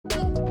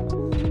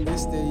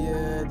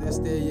This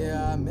the year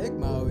I make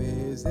my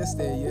ways. This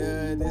the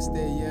year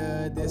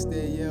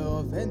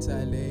of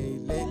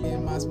ventilate. Lately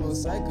my small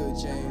cycle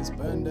chains.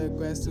 Burn the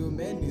grass, too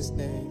many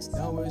snakes.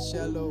 Down with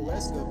shallow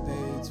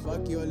escapades.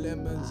 Fuck your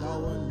lemons, I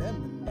want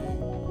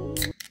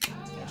lemonade.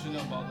 What you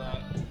know about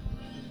that?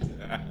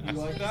 You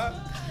like that?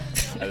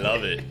 I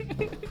love it.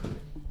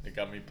 It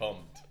got me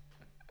pumped.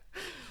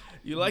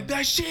 You like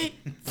that shit?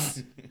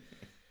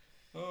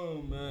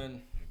 Oh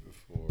man.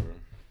 Before.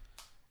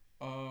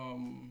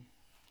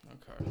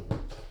 Okay.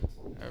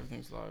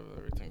 Everything's live.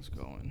 Everything's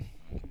going.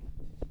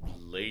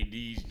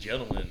 Ladies,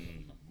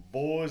 gentlemen,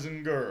 boys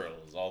and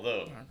girls,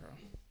 although.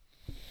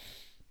 Okay.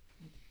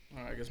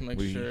 All right, I guess make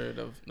sure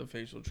the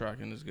facial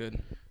tracking is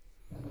good.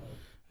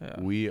 Yeah.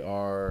 We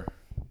are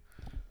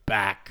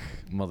back,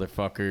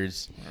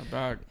 motherfuckers. We're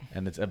back.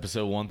 And it's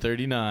episode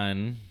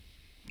 139.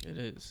 It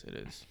is.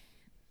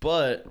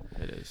 But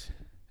It is.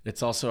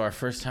 it's also our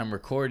first time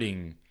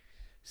recording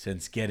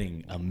since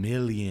getting 1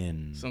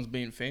 million. Sounds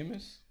being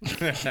famous.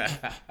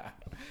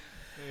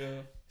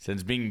 Yeah.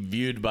 Since being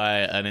viewed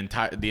by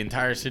the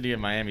entire city of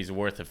Miami's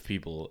worth of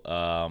people.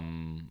 I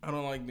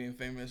don't like being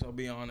famous. I'll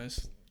be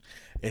honest.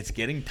 It's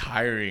getting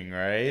tiring,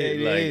 right? It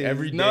like is.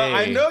 every day. No,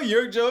 I know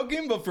you're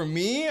joking, but for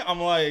me,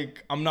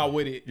 I'm not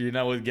with it. You're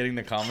not with getting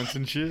the comments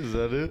and shit? Is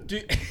that it?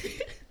 Dude.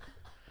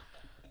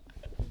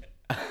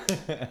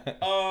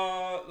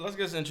 Let's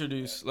get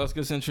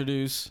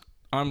introduced.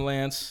 I'm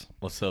Lance,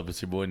 What's up?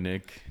 It's your boy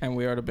Nick. and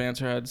we are the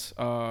Banterheads.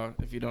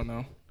 If you don't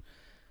know,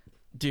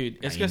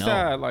 dude, it's Now you just know.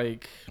 that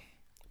like,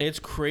 it's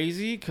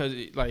crazy because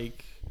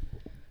like,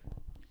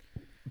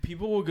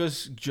 people will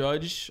just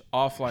judge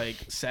off like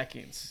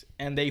seconds,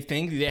 and they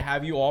think they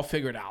have you all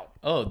figured out.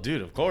 Oh,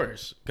 dude, of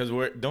course. Because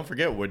don't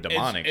forget, we're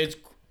demonic. It's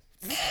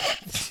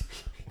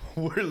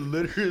We're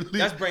literally.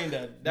 that's brain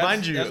dead.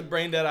 Mind you, that's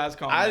brain dead ass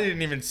comment. I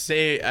didn't even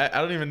say. I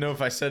don't even know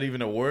if I said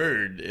even a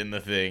word in the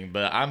thing,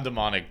 but I'm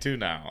demonic too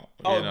now.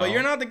 Oh, but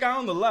you're not the guy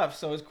on the left,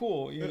 so it's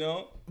cool, you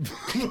know.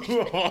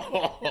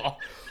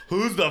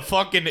 Who's the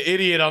fucking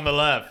idiot on the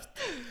left?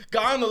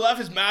 Guy on the left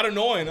is mad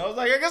annoying. I was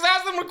like, I guess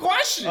ask them a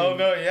question. Oh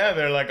no, yeah,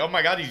 they're like, oh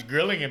my god, he's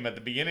grilling him at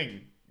the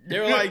beginning. They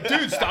were like,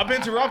 dude, stop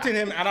interrupting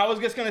him. And I was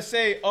just gonna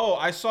say, oh,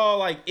 I saw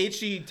like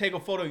Itchy take a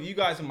photo of you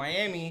guys in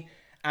Miami,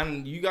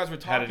 and you guys were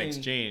talking. Had an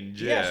exchange.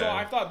 Yeah, so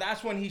I thought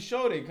that's when he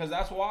showed it, because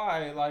that's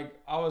why like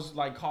I was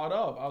like caught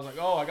up. I was like,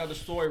 oh, I got the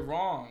story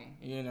wrong,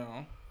 you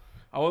know.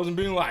 I wasn't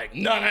being like,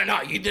 no,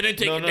 you didn't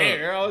take it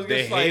there. I was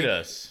they just like, hate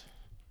us,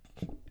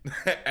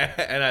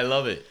 and I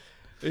love it.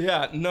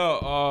 yeah,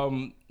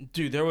 no,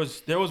 dude, there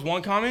was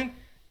one comment,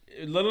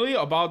 literally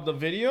about the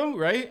video,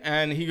 right?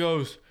 And he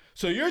goes,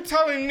 so you're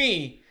telling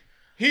me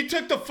he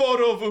took the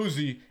photo of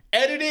Uzi,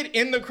 edited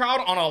in the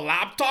crowd on a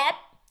laptop?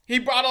 He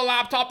brought a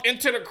laptop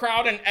into the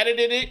crowd and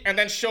edited it and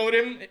then showed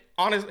him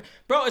on his...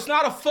 Bro, it's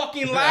not a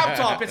fucking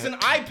laptop. It's an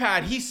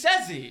iPad. He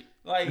says it.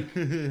 Like,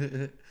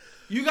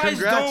 you guys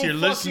Congrats, don't your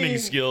listening fucking...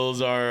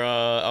 skills are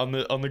on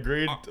the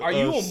grade. Are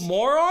you a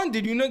moron?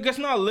 Did you just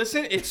not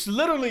listen? It's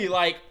literally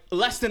like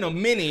less than a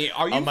minute.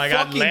 Are you Oh my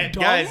god, fucking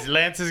dumb? guys,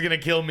 Lance is gonna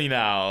kill me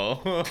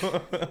now.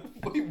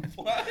 Wait,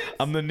 what?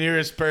 I'm the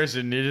nearest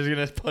person. You're just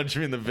gonna punch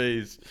me in the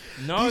face.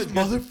 No, These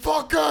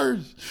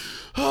motherfuckers.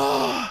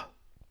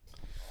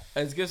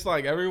 it's just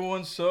like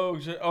everyone's so...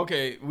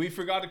 Okay, we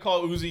forgot to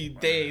call Uzi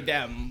they,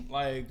 them.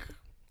 Like...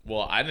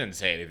 Well, I didn't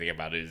say anything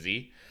about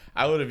Uzi.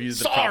 I would have used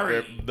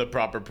Sorry. the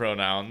proper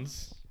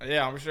pronouns.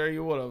 Yeah, I'm sure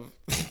you would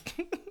have.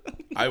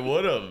 I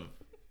would have.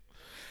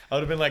 I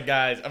would have been like,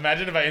 guys,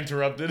 imagine if I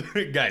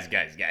interrupted. guys.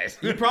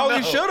 You probably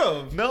No. should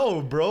have.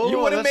 No, bro. You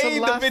would have that's made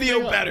the last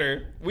video thing.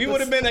 better. We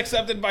would have been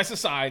accepted by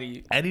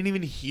society. I didn't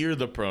even hear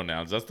the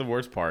pronouns. That's the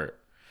worst part.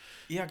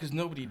 Yeah, because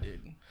nobody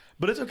did.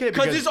 But it's okay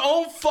Because because his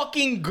own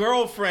fucking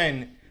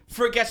girlfriend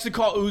forgets to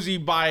call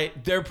Uzi by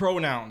their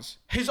pronouns.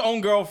 His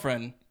own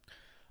girlfriend.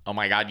 oh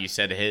my god, you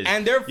said his.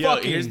 And they're Yo,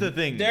 fucking. here's the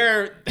thing.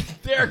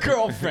 Their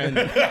girlfriend.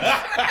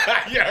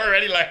 You're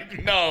already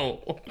like,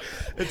 no.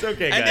 It's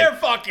okay, guys. And they're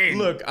fucking.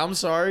 Look, I'm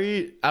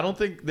sorry. I don't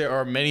think there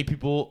are many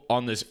people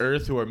on this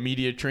earth who are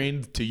media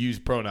trained to use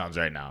pronouns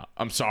right now.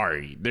 I'm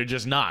sorry. They're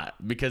just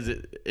not. Because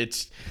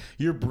it's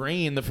your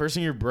brain. The first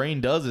thing your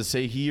brain does is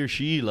say he or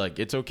she. Like,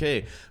 it's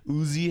okay.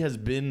 Uzi has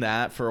been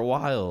that for a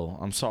while.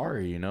 I'm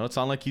sorry. You know, it's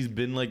not like he's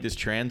been like this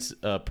trans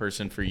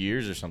person for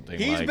years or something.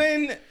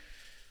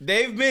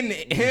 They've been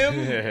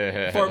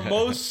him for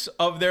most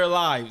of their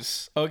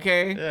lives,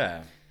 okay?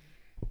 Yeah.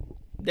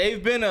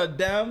 They've been a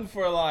them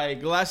for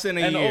like less than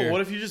a And year.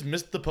 what if you just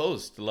missed the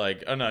post?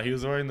 Like, oh no, he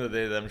was wearing the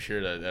they them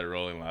shirt at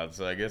Rolling Loud,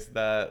 so I guess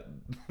that.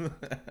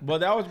 But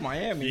that was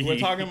Miami. We're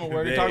talking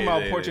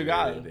about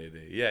Portugal.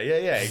 Yeah,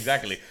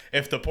 exactly.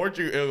 If the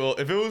Portugal,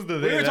 if it was the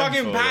We were them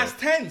talking photo- past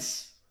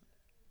tense.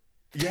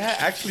 Yeah,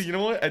 actually, you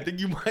know what? I think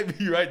you might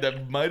be right.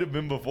 That might have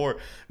been before.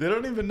 They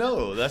don't even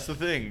know. That's the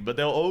thing. But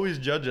they'll always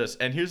judge us.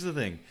 And here's the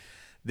thing.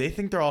 They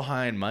think they're all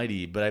high and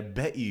mighty, but I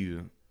bet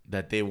you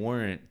that they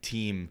weren't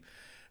team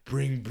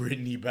bring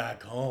Britney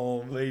back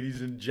home,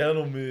 ladies and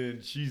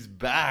gentlemen. She's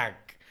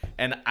back.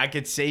 And I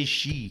could say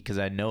she because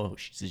I know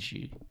she's a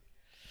she.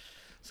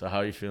 So how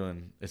are you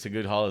feeling? It's a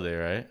good holiday,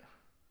 right?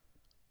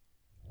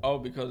 Oh,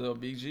 because of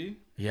BG?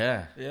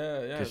 Yeah.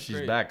 Yeah. Because It's she's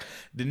great. back.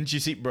 Didn't you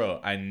see, bro?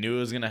 I knew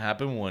it was gonna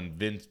happen when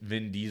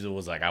Vin Diesel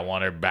was like, "I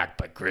want her back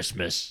by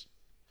Christmas."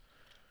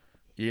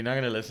 You're not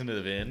gonna listen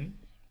to Vin?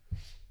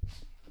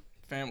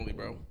 Family,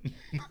 bro.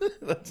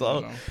 That's I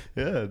all. don't know.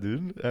 Yeah,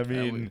 dude. I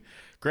mean,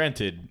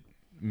 granted,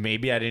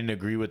 maybe I didn't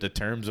agree with the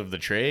terms of the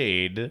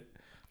trade,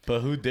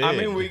 but who did? I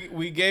mean,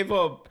 we gave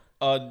up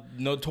a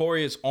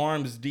notorious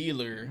arms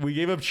dealer we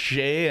gave up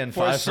Shea and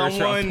for 5 first round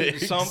someone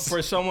picks. for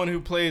someone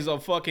who plays a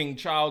fucking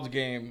child's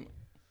game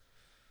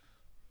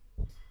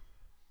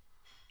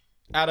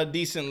at a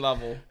decent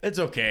level. It's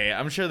okay.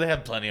 I'm sure they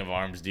have plenty of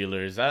arms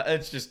dealers.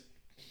 It's just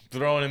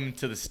throwing them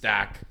into the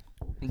stack,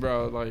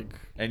 Bro, like,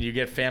 and you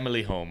get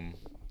family home.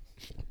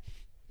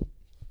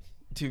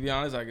 to be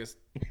honest, I just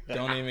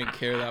don't even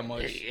care that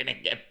much. You're gonna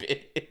get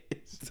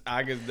pissed.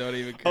 I just don't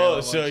even care. Oh,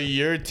 that so much.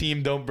 your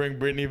team don't bring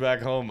Brittany back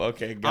home?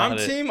 Okay, got I'm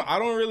it. team. I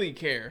don't really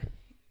care.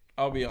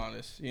 I'll be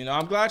honest. You know,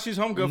 I'm glad she's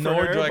home. Good for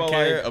Nor her. do I but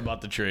care like,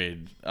 about the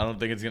trade. I don't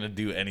think it's gonna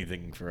do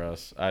anything for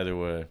us either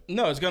way.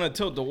 no, it's gonna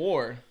tilt the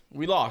war.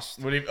 We lost.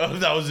 What do you, oh,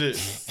 that was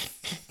it.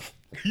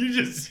 You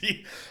just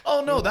see.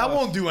 Oh no, that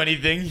won't do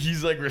anything.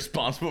 He's like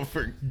responsible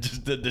for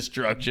just the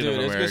destruction Dude, of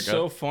it's America. just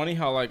so funny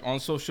how like on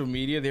social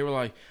media they were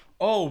like,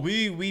 "Oh,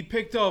 we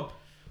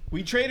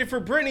traded for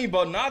Brittany,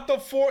 but not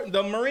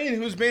the Marine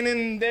who's been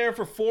in there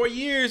for 4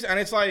 years." And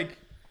it's like,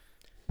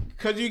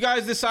 because you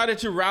guys decided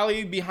to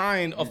rally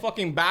behind a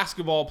fucking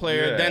basketball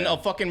player Yeah. than a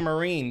fucking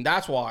Marine.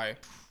 That's why.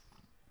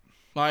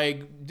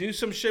 Like, do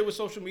some shit with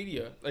social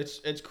media.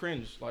 It's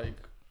cringe. Like,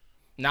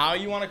 now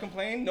you want to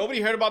complain? Nobody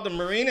heard about the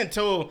Marine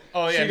until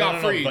she got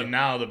freed. But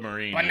now the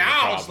Marine. But is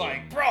now a it's problem.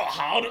 like, bro,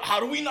 how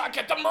do we not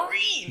get the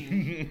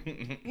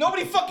Marine?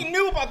 Nobody fucking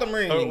knew about the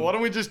Marine. Why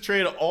don't we just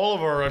trade all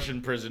of our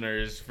Russian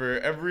prisoners for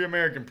every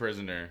American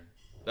prisoner?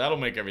 That'll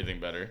make everything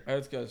better.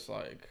 It's just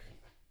like,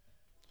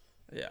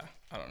 yeah,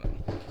 I don't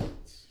know.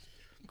 It's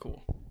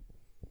cool.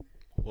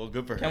 Well,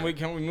 good for her.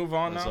 Can we move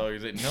on That's now? all you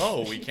say.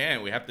 No, we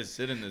can't. We have to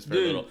sit in this for a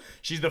Dude. little.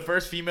 She's the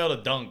first female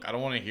to dunk. I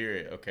don't want to hear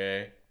it.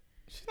 Okay.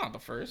 She's not the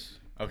first.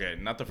 Okay,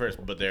 not the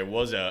first, but there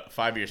was a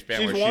 5-year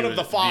span. She's where one she of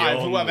the was 5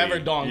 who have only- ever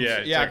dunked. Yeah,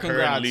 it's Yeah, like her and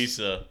congrats.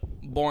 Lisa.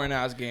 Boring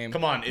ass game.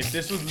 Come on, if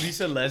this was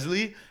Lisa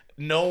Leslie,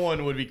 no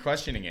one would be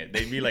questioning it.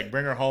 They'd be like,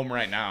 bring her home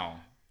right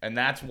now. And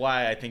that's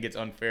why I think it's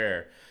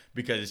unfair.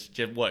 Because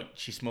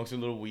she smokes a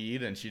little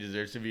weed and she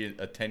deserves to be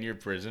a 10-year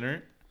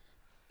prisoner.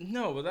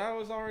 No, but that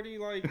was already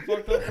like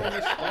fucked up from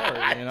the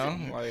start. You know,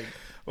 like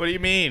What do you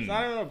mean? it's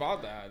not even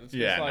about that. It's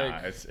Yeah, just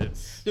like, nah,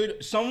 it's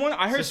dude,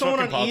 I heard just someone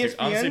on fucking politics.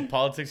 ESPN. Honestly,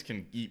 politics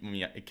can eat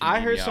me. It can I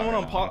eat heard me out someone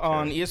right now. I don't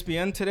on care.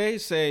 ESPN today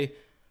say,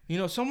 you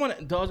know, someone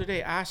the other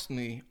day asked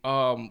me,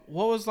 what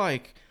was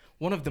like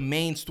one of the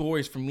main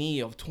stories for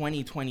me of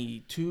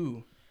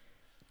 2022,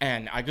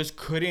 and I just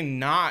couldn't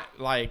not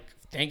like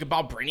think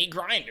about Brittany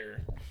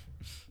Griner.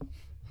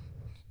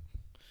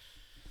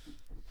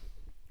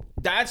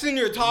 That's in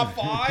your top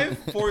 5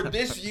 for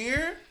this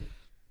year?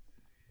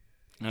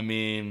 I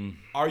mean,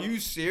 Are you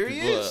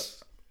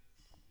serious?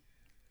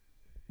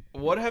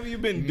 What have you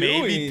been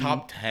doing? maybe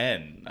top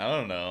 10. I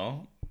don't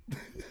know.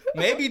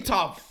 Maybe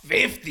top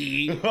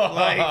 50.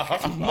 Like,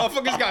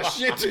 motherfuckers got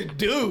shit to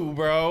do,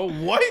 bro.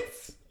 What?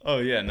 Oh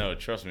yeah, no,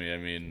 trust me. I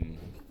mean,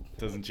 it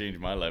doesn't change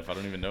my life. I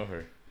don't even know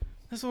her.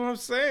 That's what I'm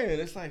saying.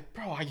 It's like,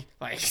 bro,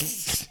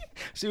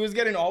 she was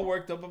getting all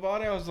worked up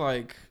about it. I was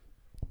like,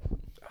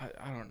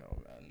 I don't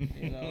know, man.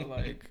 You know,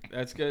 like,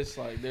 that's just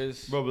like,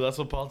 there's, Bro, but that's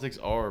what politics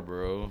are,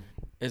 bro.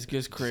 it's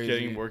just crazy. Just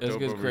getting worked it's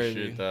up just over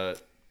crazy. shit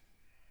that.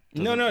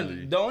 No, doesn't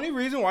really- the only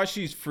reason why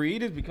she's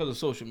freed is because of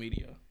social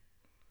media.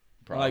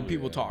 Like,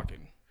 people yeah.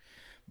 talking.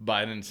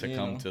 Biden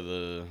succumbed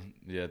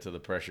You to the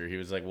pressure. He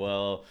was like,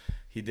 well,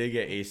 he did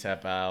get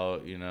ASAP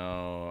out, you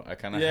know. I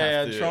kind of Yeah,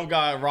 have to. Trump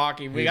got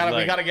Rocky. We He's gotta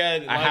like,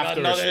 get I like, have to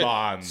another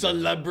respond.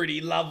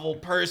 celebrity level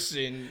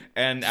person.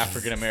 And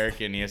African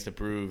American, he has to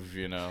prove,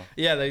 you know.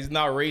 Yeah, that he's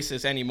not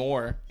racist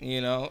anymore.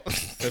 You know.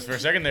 Because for a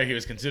second there, he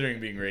was considering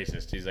being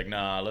racist. He's like,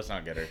 nah, let's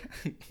not get her.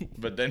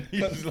 But then he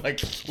was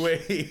like,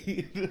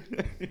 wait.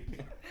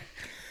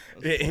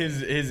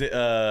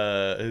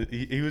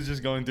 He was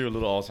just going through a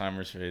little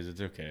Alzheimer's phase.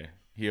 It's okay.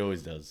 He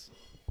always does.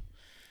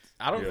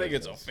 I don't Yeah, think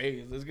it's a that's-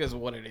 phase. It's just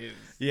what it is.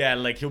 Yeah,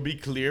 like he'll be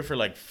clear for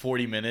like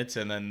 40 minutes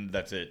and then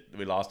that's it.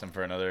 We lost him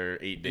for another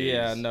 8 days.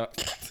 Yeah, no.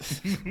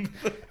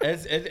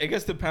 It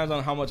just depends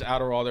on how much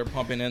Adderall they're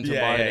pumping into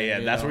Yeah, Biden. yeah.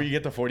 you That's know? where you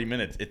get the 40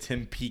 minutes. It's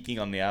him peaking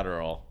on the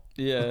Adderall.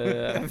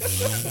 Yeah.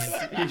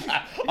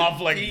 Off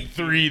like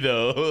 3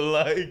 though.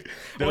 Like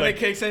they're When like, it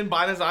kicks in,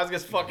 Biden's eyes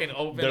gets fucking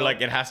open. they're up.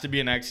 like, it has to be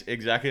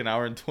exactly an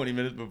hour and 20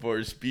 minutes before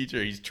his speech,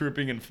 or he's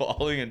tripping and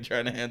falling and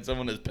trying to hand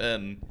someone his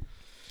pen.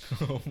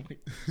 oh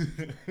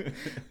my,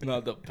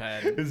 not the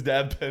pen. His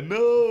dad pen.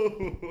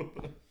 No.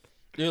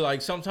 Dude,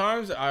 like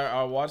sometimes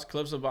I watch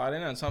clips of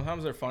Biden and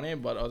sometimes they're funny,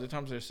 but other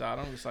times they're sad.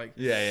 I'm just like,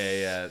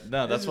 Yeah.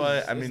 No, that's This why.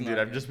 is- I this mean, is dude, not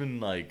I've good. just been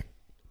like,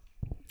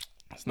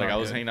 it's I not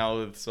was good. hanging out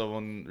with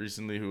someone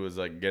recently who was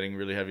like getting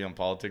really heavy on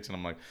politics, and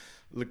I'm like,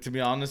 look, to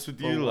be honest with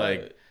For you, what?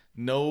 like,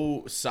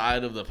 no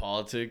side of the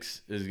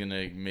politics is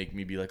gonna make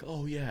me be like,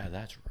 oh yeah,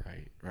 that's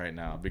right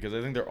now, because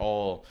I think they're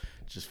all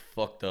just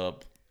fucked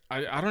up.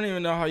 I don't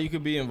even know how you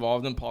could be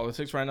involved in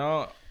politics right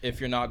now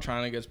if you're not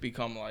trying to just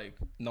become like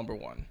number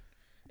one.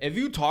 If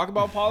you talk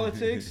about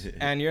politics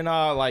and you're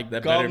not like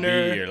That governor,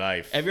 better be your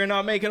life. if you're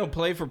not making a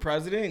play for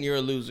president, you're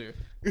a loser.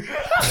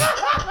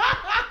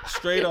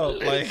 Straight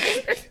up,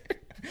 like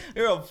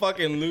you're a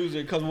fucking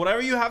loser. Because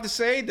whatever you have to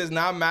say does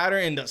not matter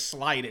in the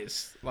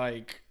slightest.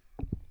 Like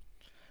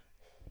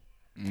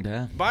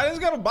Yeah. Biden's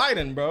got a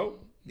Biden, bro.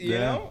 You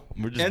know,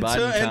 We're just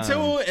Biden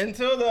time.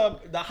 until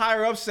the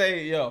higher ups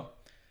say, yo,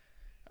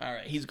 all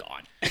right, he's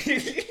gone.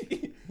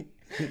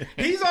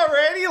 He's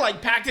already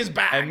like packed his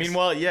bags. And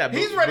meanwhile, yeah,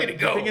 he's ready to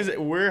go. The thing is,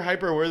 we're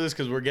hyper aware of this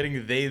because we're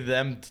getting they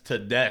them to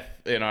death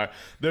in our.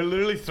 They're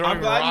literally throwing.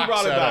 I'm glad rocks you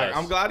brought it at back. us.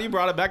 I'm glad you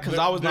brought it back because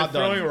I was They're not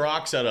throwing done.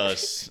 rocks at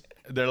us.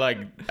 They're like,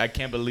 I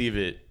can't believe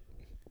it.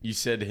 You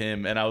said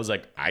him, and I was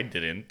like, I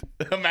didn't.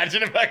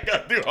 Imagine if I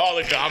got through all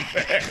the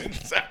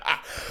comments.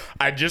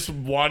 I just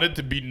wanted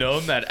to be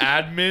known that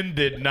admin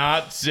did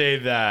not say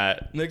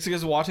that. Nick's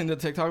just watching the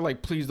TikTok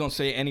like, please don't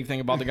say anything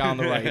about the guy on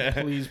the right.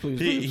 Please, please,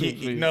 please,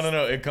 please.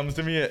 No. It comes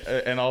to me,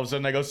 and all of a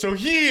sudden I go, so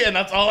he, and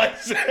that's all I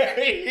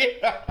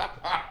say.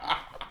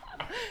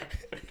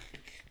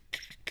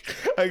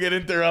 I get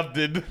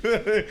interrupted.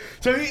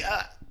 So he.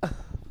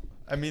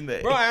 I mean,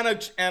 Bro, and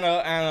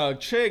a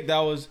chick that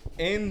was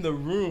in the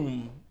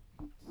room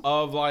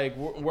of like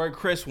where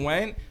Chris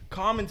went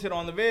commented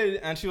on the vid,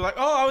 and she was like,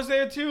 "Oh, I was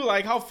there too.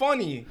 Like, how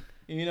funny."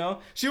 You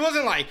know, she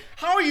wasn't like,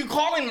 "How are you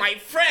calling my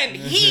friend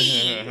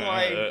he?"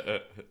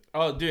 Like,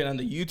 oh, dude, and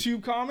the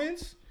YouTube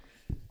comments.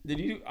 Did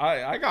you?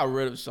 I got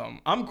rid of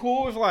some. I'm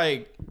cool with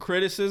like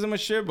criticism and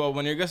shit, but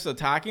when you're just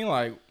attacking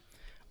like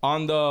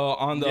on the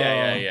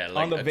yeah,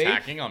 like on the vape,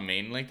 attacking on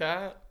main like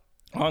that.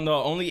 on the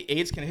only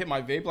 8s can hit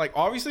my vape. Like,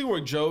 obviously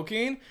we're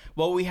joking,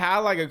 but we had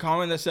like a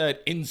comment that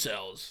said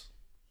incels.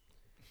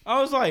 I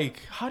was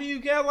like, how do you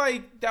get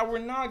like that? We're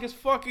not just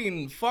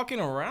fucking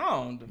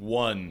around.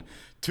 1,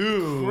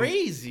 2.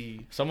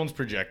 Crazy. Someone's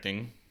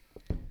projecting.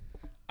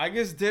 I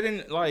just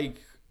didn't like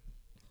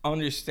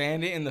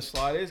understand it in the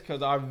slightest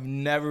because I've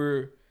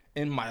never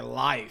in my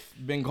life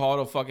been called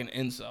a fucking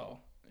incel.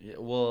 Yeah,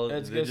 well,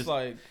 It's just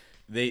like.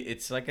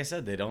 It's like I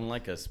said, they don't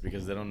like us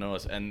because they don't know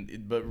us.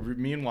 But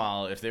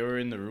meanwhile, if they were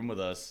in the room with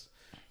us,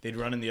 they'd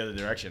run in the other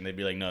direction. They'd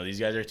be like, no, these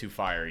guys are too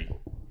fiery.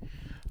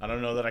 I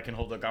don't know that I can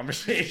hold a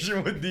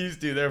conversation with these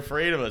two. They're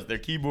afraid of us. They're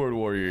keyboard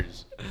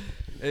warriors.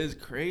 It's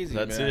crazy.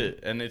 That's man. it.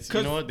 And it's,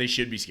 you know what? They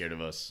should be scared of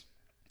us.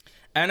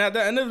 And at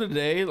the end of the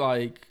day,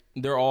 like,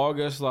 they're all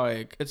just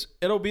like,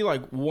 it'll be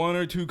like 1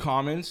 or 2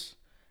 comments.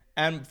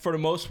 And for the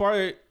most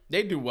part,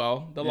 they do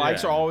well. The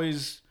likes are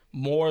always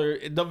more,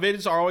 the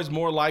vids are always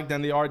more liked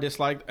than they are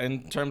disliked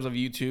in terms of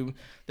YouTube.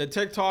 The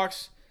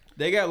TikToks,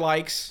 they get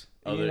likes.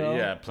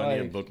 Plenty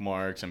of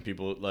bookmarks and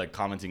people like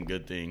commenting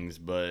good things.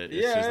 But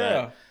it's just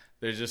that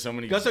there's just so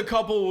many. Just a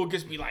couple will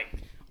just be like,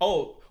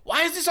 oh,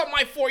 why is this on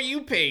my For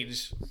You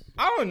page?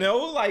 I don't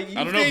know. Like,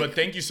 I don't know, but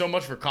thank you so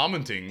much for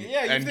commenting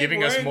and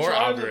giving us more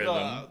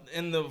algorithm.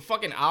 In the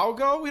fucking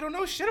algo, we don't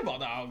know shit about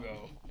the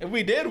algo. If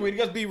we did, we'd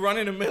just be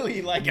running a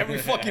milli like every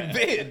fucking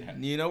vid.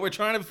 You know, we're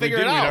trying to figure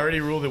it out. We'd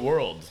already rule the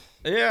world.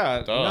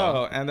 Yeah,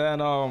 no, and then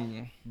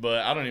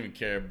But I don't even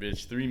care,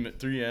 bitch.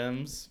 3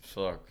 M's,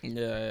 fuck.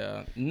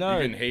 Yeah, no.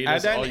 You can hate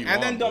us all you want.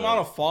 And then the amount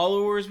of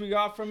followers we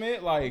got from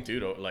it, like,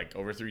 dude, like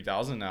over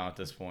 3,000 now at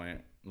this point.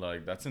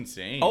 Like, that's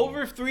insane.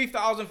 Over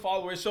 3,000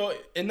 followers. So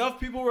enough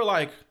people were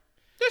like,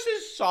 this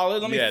is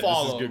solid. Let me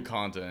follow. This is good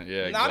content.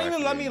 Yeah, Not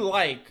even let me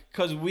like,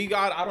 because we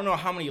got, I don't know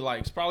how many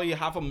likes. Probably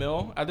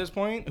 500,000 at this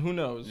point. Who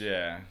knows?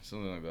 Yeah,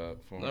 something like that.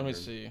 400. Let me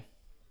see.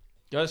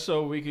 Just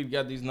so we could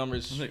get these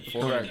numbers like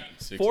correct.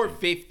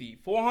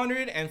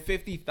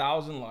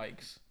 450,000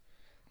 likes.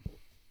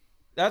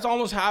 That's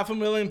almost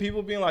 500,000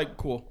 people being like,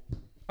 cool.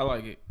 I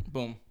like it.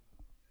 Boom.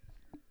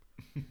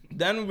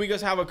 Then we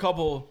just have a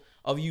couple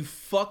of you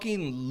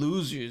fucking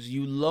losers,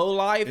 you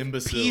low-life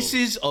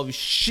pieces of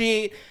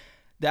shit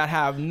that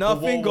have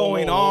nothing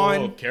going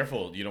on.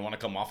 Careful. You don't want to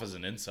come off as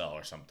an incel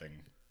or something.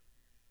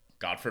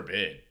 God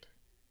forbid.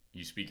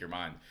 You speak your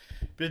mind.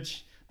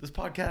 Bitch, this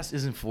podcast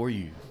isn't for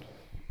you.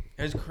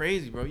 It's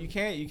crazy, bro. You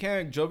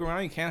can't joke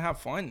around. You can't have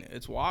fun.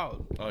 It's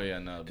wild. Oh yeah,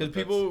 no. Because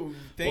people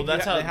think they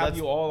have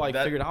you all like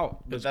figured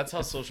out. But that's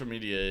how social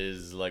media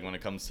is. Like when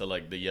it comes to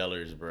like the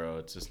yellers, bro.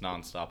 It's just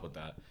nonstop with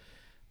that.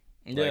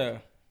 Yeah.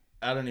 Like,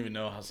 I don't even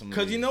know how some.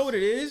 Because you know what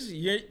it is.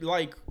 You're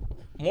like,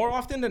 more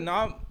often than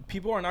not,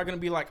 people are not gonna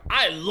be like,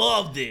 I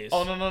love this.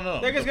 Oh no.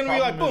 They're just gonna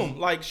be like, boom,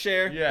 like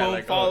share, boom,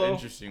 like, follow. Oh,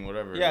 interesting,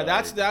 whatever. Yeah,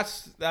 like,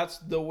 that's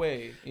the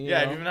way.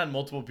 Yeah, I've even had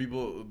multiple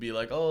people be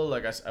like, oh,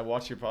 like I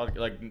watched your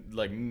podcast,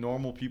 like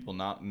normal people,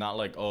 not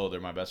like, oh,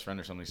 they're my best friend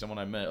or something. Someone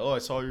I met, oh, I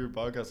saw your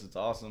podcast, it's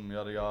awesome,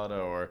 yada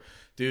yada. Or,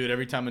 dude,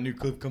 every time a new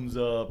clip comes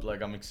up,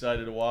 like I'm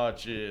excited to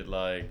watch it.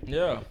 Like,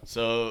 yeah.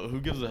 So who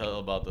gives a hell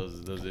about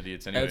those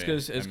idiots anyway?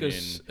 It's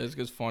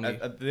just funny.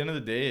 At the end of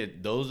the day,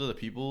 those are the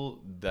people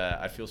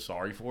that I feel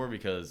sorry for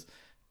because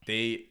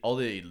all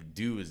they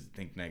do is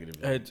think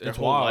negatively. It's Their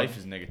whole wild. life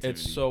is negativity.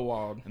 It's so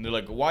wild. And they're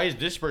like, why is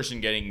this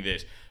person getting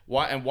this?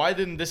 Why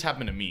didn't this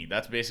happen to me?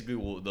 That's basically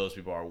what those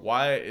people are.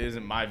 Why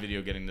isn't my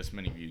video getting this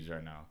many views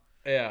right now?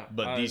 Yeah.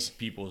 But these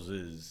people's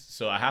is.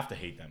 So I have to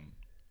hate them.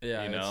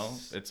 Yeah. You know?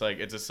 It's like,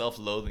 it's a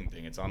self-loathing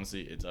thing. It's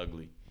honestly, it's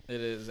ugly.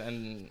 It is.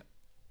 And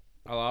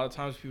a lot of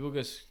times people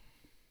just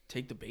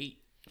take the bait.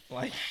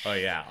 Like, Oh,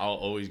 yeah. I'll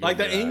always go like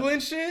for the that.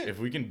 England shit. If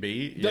we can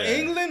bait. The yeah,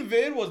 England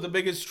vid was the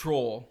biggest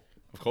troll.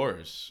 Of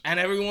course. And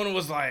everyone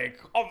was like,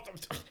 oh,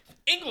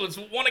 England's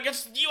won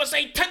against the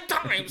USA 10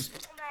 times.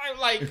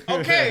 Like,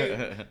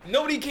 okay,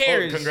 nobody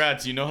cares. Oh,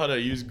 congrats. You know how to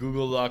use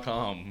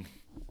Google.com.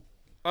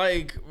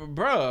 Like,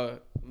 bruh,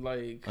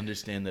 like,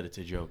 Understand that it's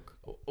a joke.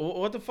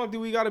 what the fuck do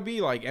we gotta be?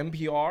 Like,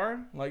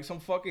 NPR? Like some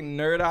fucking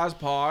nerd-ass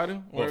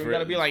pod? Where we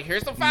gotta be like,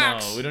 here's the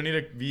facts. No, we don't need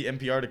to be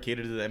NPR to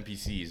cater to the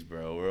NPCs,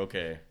 bro. We're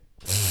okay.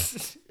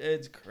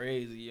 It's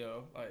crazy,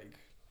 yo. Like,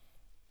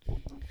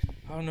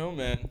 I don't know,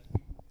 man.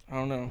 I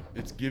don't know.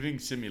 It's giving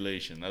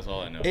simulation. That's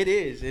all I know. It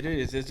is.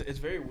 It's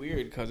very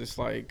weird because it's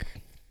like,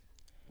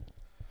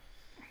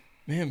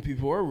 man,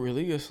 people are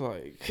really just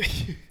like,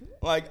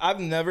 like I've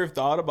never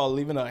thought about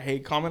leaving a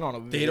hate comment on a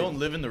video. They don't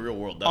live in the real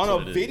world. That's on what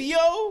a it is. video,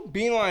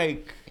 being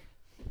like,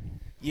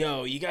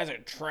 yo, you guys are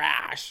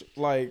trash.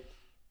 Like,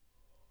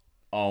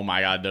 Oh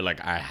my god, they're like,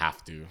 I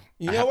have to.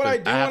 you know what I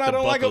do when have I to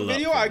don't like a buckle up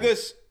video? for I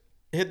this. just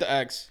hit the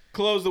X,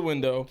 close the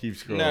window, Keep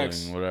scrolling,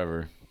 Next.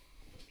 whatever.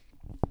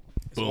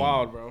 It's Boom.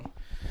 wild, bro.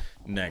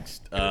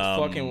 Next. It's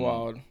fucking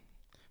wild.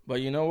 But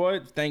you know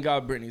what? Thank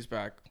God Britney's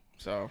back.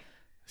 So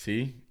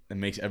See? It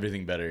makes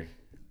everything better.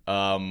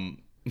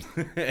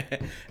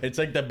 It's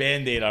like the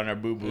Band-Aid on our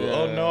boo-boo. Yeah.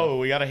 Oh no,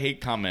 we got a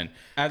hate comment.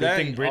 and Good then,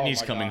 thing Britney's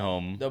oh my coming God.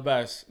 home. The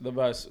best.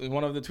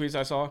 One of the tweets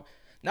I saw.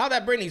 Now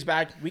that Britney's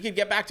back, we could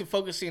get back to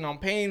focusing on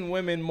paying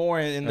women more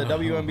in the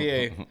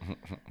WNBA.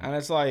 And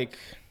it's like,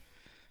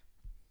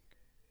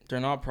 they're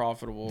not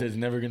profitable. There's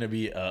never gonna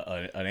be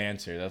an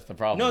answer. That's the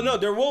problem. No,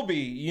 there will be.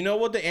 You know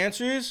what the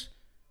answer is?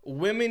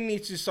 Women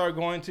need to start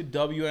going to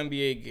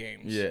WNBA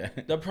games. Yeah.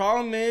 The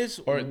problem is,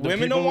 Or the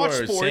women people don't watch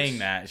who are sports. saying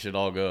that should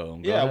all go.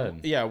 Go Yeah,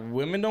 ahead. yeah.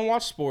 Women don't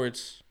watch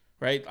sports,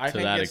 right? I To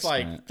think that it's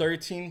extent.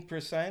 like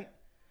 13%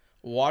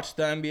 watch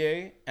the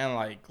NBA, and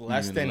like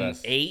less Even than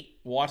less. 8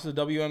 watch the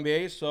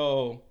WNBA.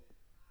 So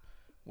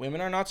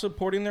women are not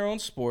supporting their own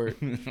sport,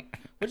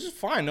 which is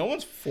fine. No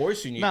one's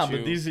forcing you Nah, to.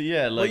 but these are,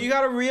 yeah, like. But you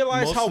got to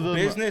realize most how of them-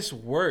 business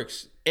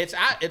works. It's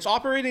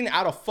operating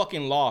at a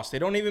fucking loss. They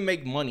don't even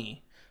make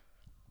money.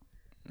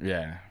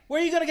 Yeah.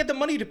 Where are you gonna get the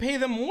money to pay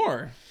them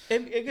more?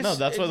 No,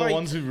 that's why the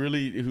ones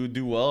who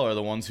do well are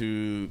the ones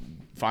who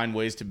find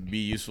ways to be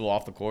useful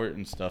off the court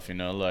and stuff, you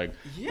know, like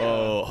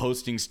Yeah.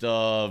 hosting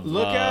stuff,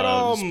 Look at,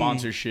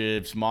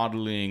 sponsorships,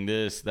 modeling,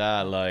 this,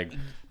 that, like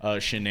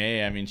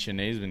Shanae. I mean,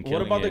 Shanae's been killing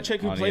What about the it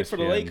chick who on played for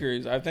the ESPN.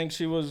 Lakers? I think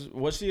she was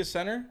she a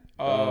center?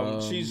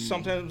 She's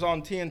sometimes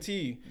on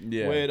TNT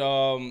Yeah.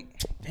 with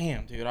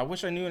damn dude, I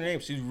wish I knew her name.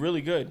 She's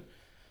really good.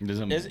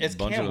 There's a It's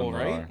bunch of Campbell, them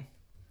that right? are.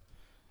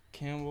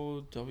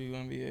 Campbell,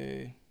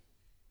 WNBA.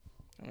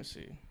 Let me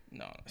see.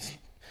 No.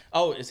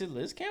 Oh, is it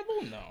Liz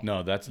Campbell? No.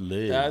 No, that's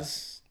Liz.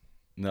 That's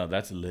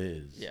that's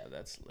Liz. yeah,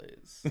 that's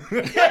Liz.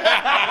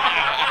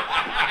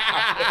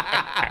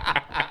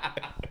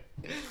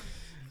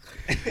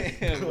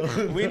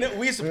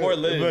 we support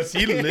Liz. But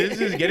see, Liz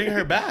is getting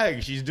her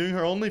bag. She's doing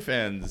her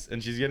OnlyFans,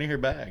 and she's getting her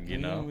bag. You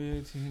know,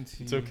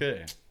 it's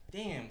okay.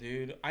 Damn,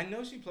 dude. I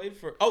know she played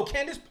for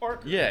Candace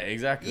Parker. Yeah,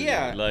 exactly.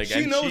 Yeah, like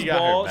she and knows she got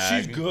ball. Her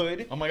bag. She's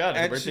good. Oh my god,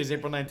 her And birthday's she-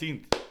 April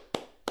 19th.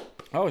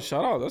 Oh,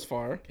 shout out. That's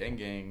far. Gang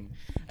gang.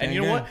 And Gang,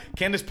 you know gang. what?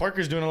 Candace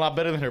Parker's doing a lot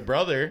better than her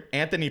brother,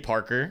 Anthony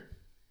Parker.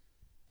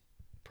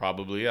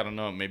 Probably. I don't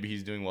know. Maybe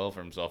he's doing well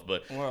for himself,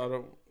 but Well, I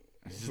don't.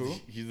 Who?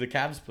 he's the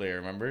Cavs player,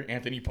 remember?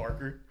 Anthony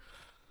Parker.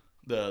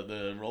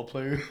 The role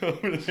player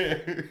over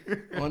there.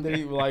 When did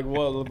he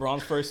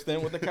LeBron's first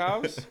stint with the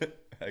Cavs,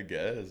 I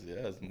guess,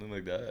 yeah, something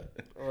like that.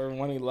 or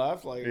when he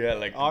left? Yeah,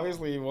 like-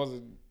 obviously he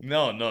wasn't.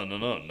 No,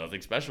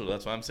 nothing special.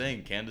 That's what I'm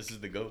saying. Candace is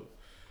the GOAT.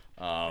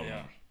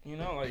 Yeah. You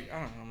know, I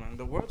don't know, man.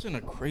 The world's in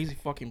a crazy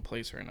fucking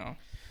place right now.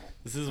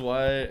 This is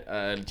why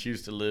I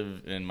choose to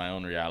live in my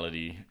own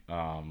reality.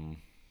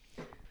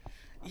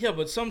 Yeah,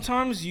 but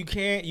sometimes you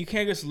can't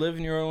just live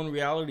in your own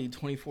reality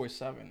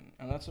 24/7,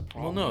 and that's a Well,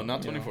 problem. no,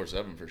 not you know?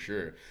 24/7 for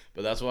sure.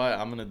 But that's why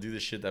I'm gonna do the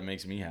shit that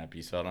makes me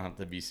happy, so I don't have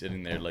to be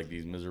sitting there like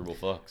these miserable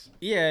fucks.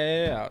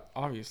 Yeah,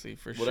 obviously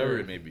for sure. Whatever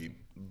it may be.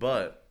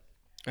 But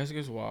That's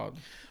just wild.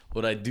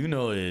 what I do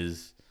know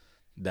is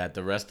that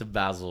the rest of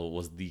Basel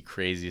was the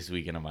craziest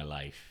weekend of my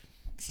life.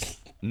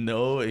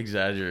 No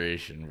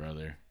exaggeration,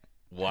 brother.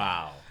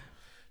 Wow.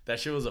 That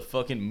shit was a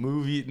fucking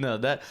movie. No,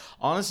 that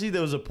honestly,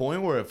 there was a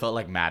point where it felt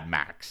like Mad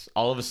Max.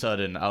 All of a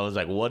sudden, I was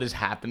like, "What is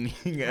happening?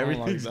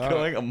 Everything's that.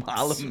 going a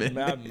mile a minute."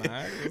 Mad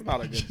Max? It's not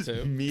a good Just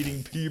tip.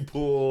 meeting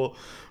people,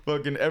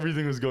 fucking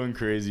everything was going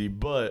crazy.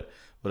 But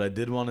what I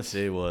did want to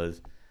say was,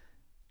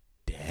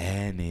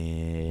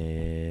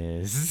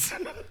 Dennis.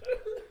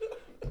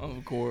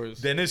 Of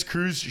course. Dennis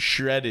Cruz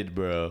shredded,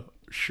 bro.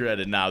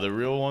 shredded. Nah, the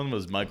real one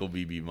was Michael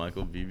Beebe.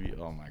 Michael Beebe.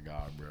 Oh my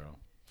god, bro.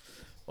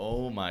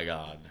 Oh my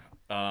god.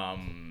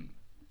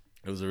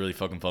 It was a really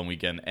fucking fun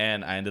weekend,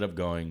 and I ended up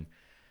going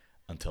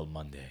until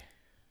Monday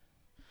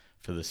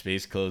for the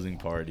space closing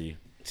party.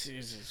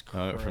 Jesus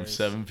Christ. From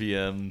 7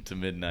 p.m. to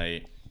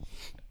midnight.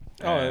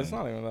 Oh, it's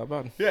not even that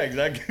bad. Yeah,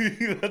 exactly.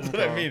 That's what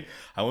I mean.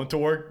 I went to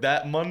work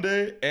that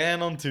Monday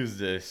and on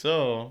Tuesday.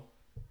 So,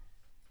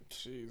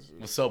 Jesus.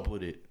 what's up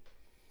with it?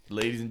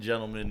 Ladies and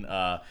gentlemen,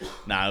 it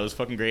was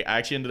fucking great. I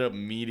actually ended up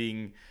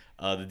meeting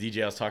the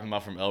DJ I was talking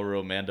about from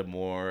Elro, Amanda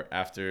Moore,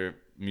 after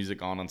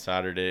music on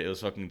Saturday. It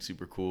was fucking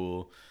super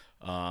cool.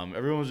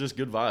 Everyone was just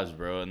good vibes,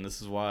 bro. And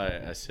this is why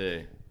I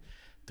say,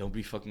 don't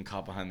be fucking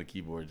caught behind the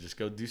keyboard. Just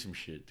go do some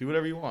shit. Do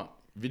whatever you want.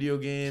 Video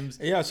games.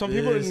 Yeah, some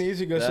people need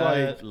to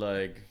just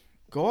like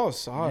go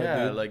outside.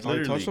 Yeah, dude. like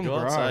literally touch some go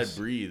grass. outside,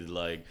 breathe,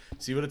 like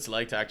see what it's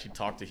like to actually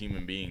talk to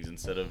human beings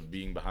instead of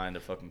being behind a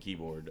fucking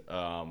keyboard.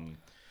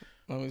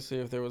 Let me see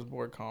if there was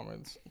more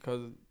comments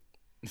because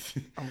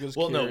I'm just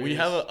well, curious. no, we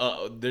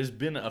have there's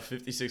been a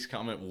 56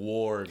 comment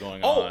war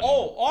going on. on.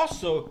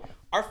 Also,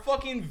 our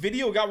fucking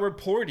video got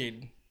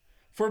reported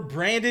for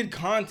branded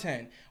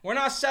content. We're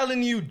not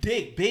selling you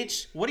dick,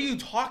 bitch. What are you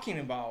talking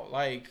about?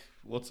 Like,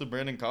 what's the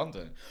branded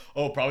content?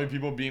 Oh, probably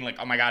people being like,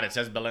 oh my god, it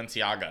says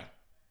Balenciaga.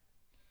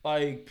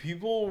 Like,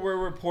 people were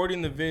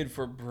reporting the vid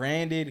for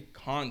branded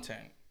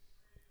content.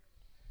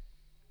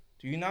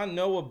 Do you not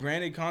know what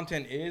branded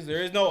content is?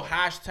 There is no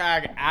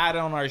hashtag ad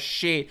on our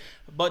shit.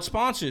 But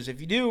sponsors,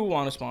 if you do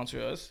want to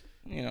sponsor us,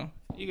 you know,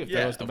 you can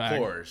throw us the bag. Of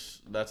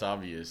course. That's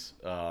obvious.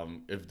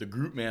 If the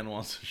group man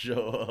wants to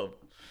show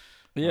up.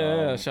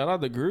 Yeah, shout out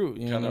the group,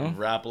 you kind know. of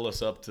rappel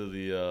us up to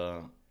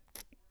the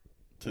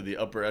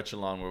upper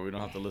echelon where we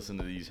don't have to listen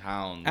to these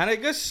hounds. And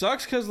it just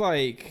sucks because,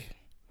 like,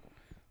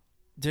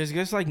 there's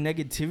just, like,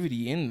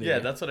 negativity in there. Yeah,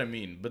 that's what I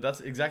mean. But that's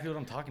exactly what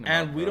I'm talking about.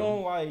 And we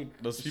don't,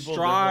 like, those people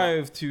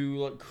strive to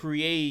like,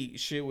 create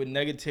shit with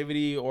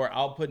negativity or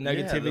output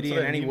negativity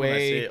in any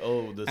way. Say,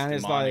 oh, this and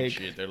demonic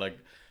shit. They're, like,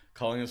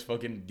 calling us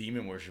fucking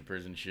demon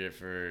worshippers and shit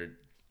for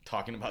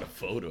talking about a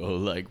photo.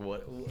 Like,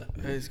 what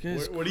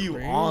are you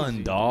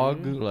on,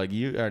 dog? Dude. Like,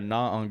 you are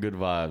not on good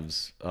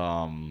vibes.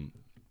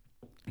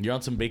 You're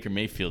on some Baker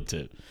Mayfield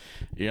tip.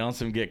 You're on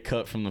some get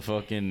cut from the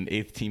fucking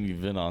 8th team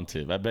you've been on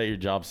tip. I bet your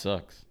job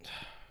sucks.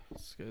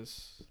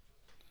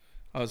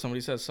 Oh,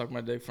 somebody said suck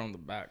my dick from the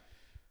back.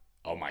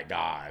 Oh my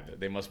god.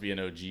 They must be an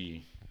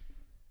OG.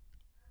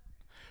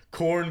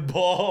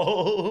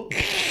 Cornball.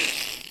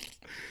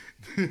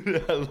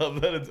 I love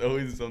that it's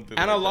always something.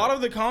 And like a lot that.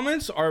 of the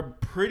comments are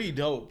pretty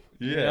dope.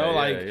 Yeah, you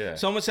know, yeah.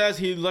 Someone says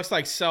he looks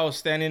like Cell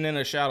standing in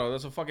a shadow.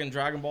 That's a fucking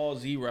Dragon Ball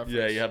Z reference.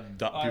 Yeah, you have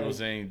people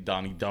saying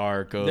Donnie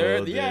Darko.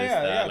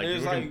 Yeah. Like,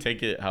 there's people can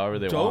take it however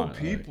they dope want.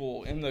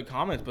 people in the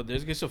comments, but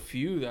there's just a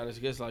few that is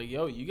just like,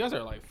 yo, you guys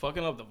are like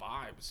fucking up the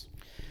vibes.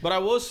 But I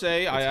will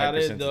say, I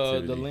added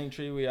the link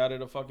tree. We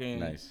added a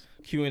fucking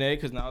Q&A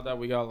because now that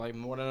we got like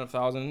more than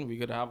 1,000, we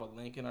could have a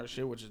link in our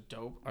shit, which is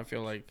dope. I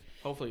feel like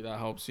hopefully that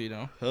helps, you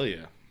know. Hell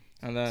yeah.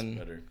 And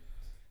then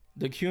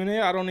the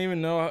Q&A, I don't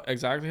even know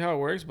exactly how it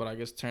works, but I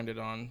just turned it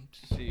on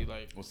to see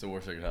like. What's the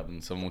worst that could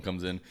happen? Someone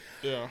comes in.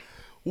 Yeah.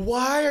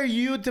 Why are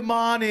you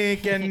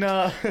demonic and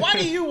why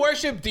do you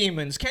worship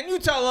demons? Can you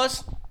tell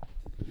us?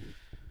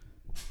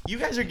 You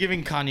guys are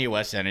giving Kanye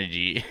West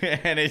energy,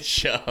 and it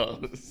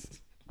shows.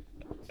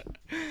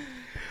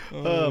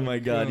 Oh my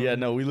god. Yeah,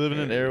 no, we live in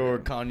an era where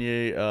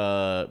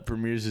Kanye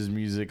premieres his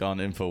music on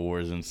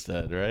InfoWars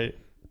instead, right?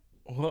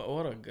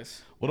 What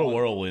a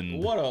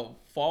whirlwind. What a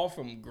fall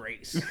from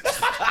grace.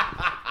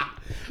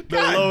 The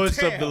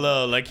lowest of the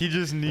low. Like, he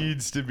just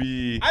needs to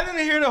be. I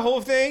didn't hear the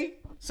whole thing.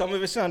 Some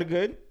of it sounded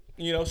good.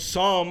 You know,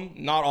 some,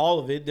 not all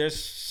of it.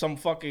 There's some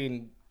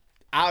fucking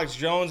Alex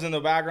Jones in the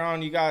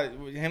background. You got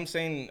him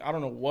saying, I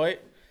don't know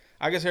what.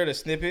 I just heard a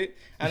snippet.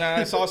 And then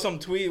I saw some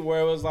tweet where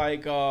it was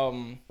like,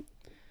 oh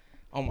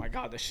my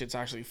god, this shit's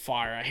actually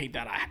fire. I hate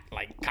that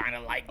I kind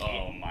of like it.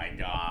 Oh my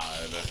god.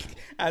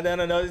 And then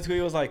another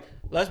tweet was like,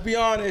 let's be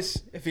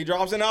honest, if he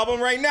drops an album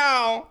right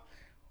now,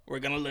 we're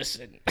gonna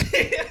listen. Is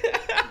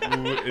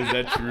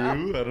that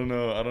true? I don't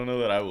know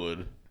that I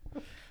would.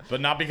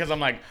 But not because I'm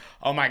like,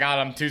 oh my god,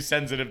 I'm too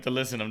sensitive to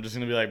listen. I'm just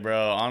gonna be like,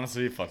 bro,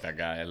 honestly, fuck that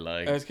guy.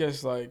 Like, it's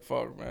just like,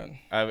 fuck, man.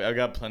 I've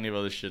got plenty of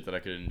other shit that I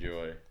could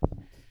enjoy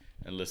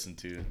and listen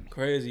to.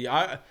 Crazy.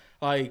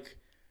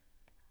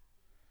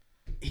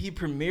 He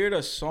premiered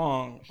a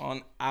song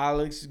on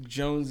Alex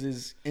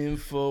Jones's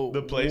Info.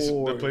 The place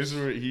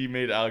where he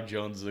made Alex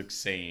Jones look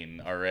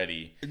sane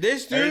already.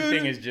 This dude,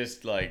 everything is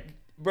just like,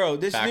 bro.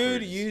 This backwards.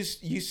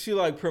 dude used to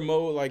like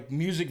promote like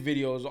music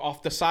videos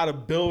off the side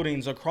of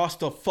buildings across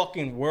the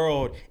fucking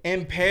world,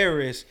 in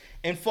Paris,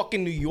 in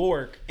fucking New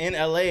York, in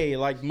LA,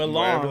 like Milan,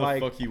 wherever the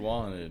like fuck he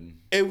wanted.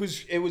 It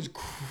was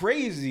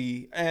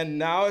crazy, and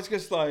now it's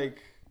just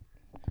like,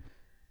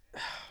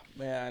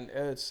 man,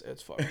 it's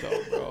fucked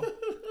up, bro.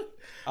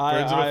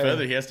 Birds of a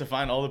feather. He has to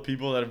find all the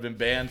people that have been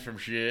banned from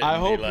shit. I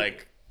and hope be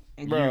like,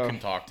 bro, you can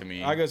talk to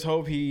me. I just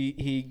hope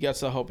he gets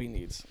the help he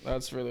needs.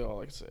 That's really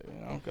all I can say, you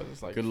know, because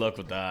it's like, good luck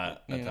with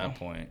that at that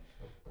point.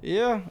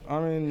 Yeah, I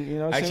mean, you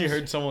know, I actually seems-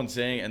 heard someone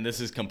saying, and this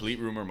is complete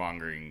rumor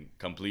mongering.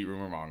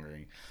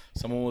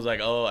 Someone was like,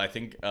 "Oh, I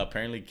think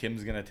apparently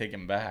Kim's gonna take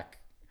him back,"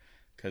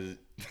 cause,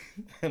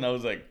 and I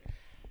was like,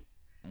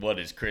 "What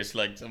is Chris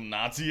like some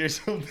Nazi or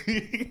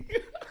something?"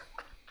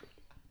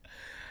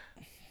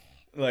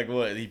 Like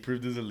what? He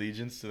proved his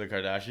allegiance to the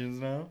Kardashians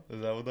now? Is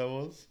that what that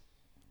was?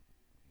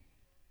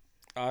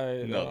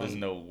 No, there's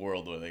no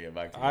world where they get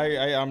back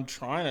together. I'm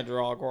trying to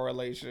draw a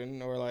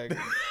correlation, or like,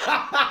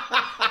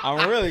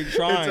 I'm really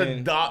trying. It's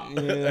a dot. You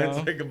know?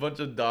 It's like a bunch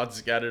of dots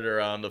scattered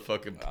around the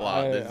fucking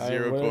plot. There's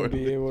zero I wouldn't be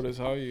correlation. able to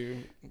tell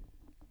you.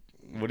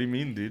 What do you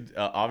mean, dude?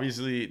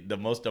 Obviously, the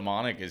most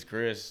demonic is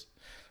Chris,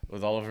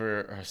 with all of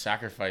her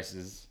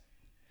sacrifices.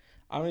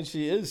 I mean,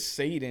 she is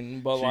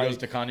Satan, but She like goes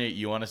to Kanye,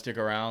 "You want to stick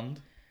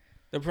around?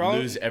 the problem,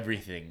 Lose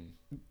everything."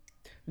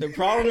 the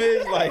problem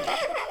is like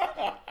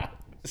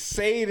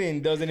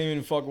Satan doesn't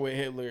even fuck with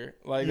Hitler.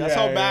 Like that's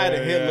how bad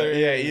Hitler is.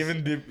 Yeah,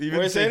 even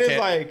Where Satan's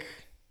like,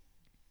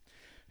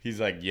 he's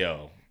like,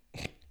 "Yo,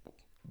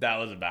 that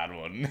was a bad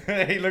one."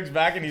 He looks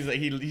back and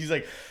he's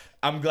like,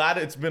 "I'm glad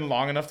it's been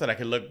long enough that I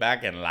can look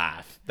back and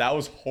laugh. That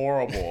was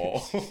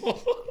horrible."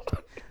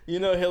 you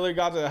know, Hitler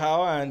got to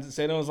hell, and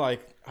Satan was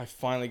like, I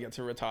finally get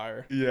to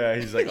retire. Yeah,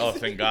 he's like, "Oh,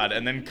 thank God."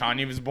 And then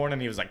Kanye was born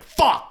and he was like,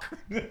 "Fuck."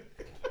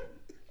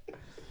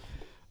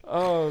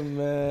 Oh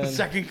man.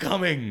 Second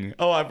coming.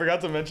 Oh, I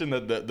forgot to mention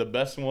that the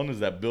best one is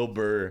that Bill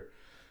Burr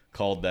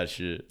called that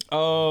shit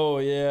Oh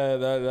yeah,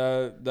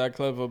 that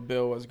clip of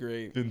Bill was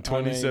great. in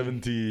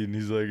 2017.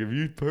 He's like, "Have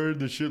you heard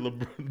the shit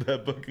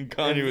that fucking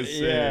Kanye was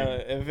saying? Yeah,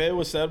 if it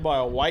was said by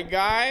a white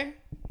guy,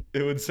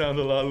 It would sound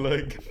a lot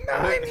like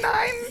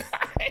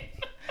 999."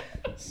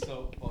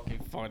 so fucking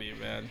funny,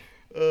 man.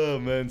 Oh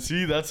man,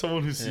 see, that's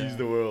someone who sees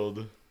the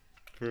world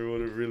for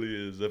what it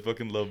really is. I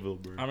fucking love Bill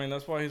Burr. I mean,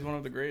 that's why he's one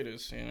of the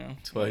greatest, you know.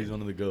 That's why he's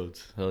one of the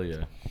goats. Hell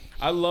yeah.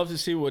 I'd love to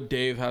see what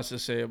Dave has to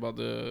say about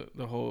the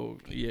whole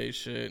EA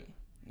shit.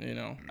 You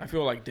know, I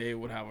feel like Dave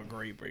would have a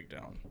great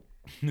breakdown.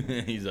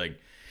 He's like,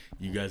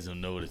 "You guys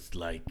don't know what it's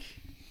like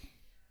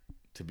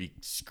to be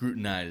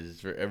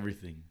scrutinized for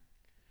everything."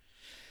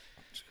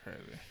 It's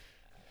crazy.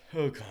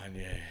 Oh,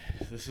 Kanye.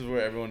 This is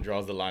where everyone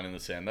draws the line in the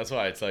sand. That's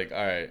why it's like,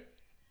 all right,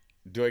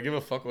 do I give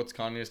a fuck what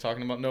Kanye is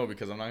talking about? No,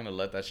 because I'm not going to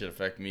let that shit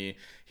affect me.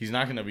 He's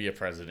not going to be a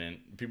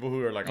president. People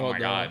who are like, "Oh, Oh, my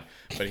no. God,"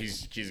 but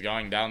he's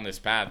going down this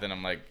path. And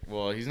I'm like,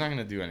 well, he's not going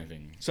to do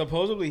anything.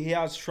 Supposedly, he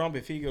has Trump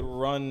if he could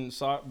run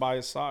by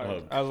his side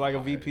Oh, as like a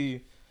God.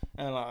 VP,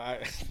 and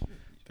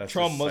That's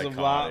Trump just must have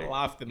psychotic.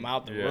 laughed him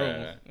out the Yeah.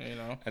 room. You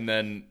know. And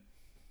then,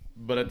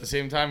 but at the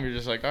same time, you're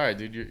just like, all right,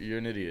 dude, you're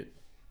an idiot.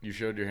 You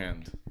showed your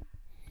hand.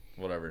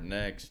 Whatever.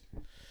 Next.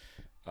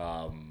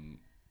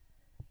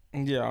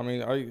 Yeah, I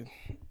mean,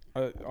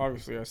 I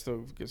obviously I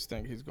still just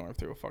think he's going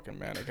through a fucking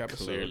manic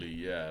episode. Clearly,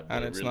 yeah. But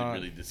And a it's really, not-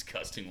 really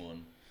disgusting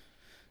one.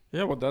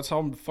 Yeah, but that's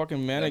how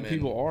fucking manic That man-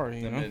 people are.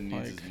 You That know. man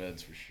needs Like, his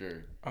meds for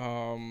sure.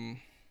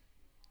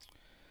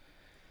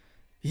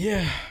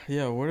 Yeah.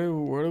 Where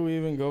do we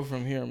even go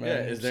from here, man?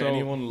 Yeah, is there So-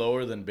 anyone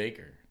lower than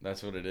Baker?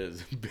 That's what it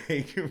is.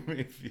 Baker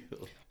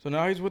Mayfield. So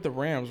now he's with the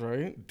Rams,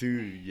 right?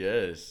 Dude,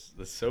 yes.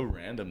 That's so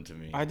random to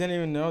me. I didn't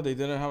even know they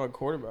didn't have a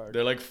quarterback.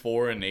 They're like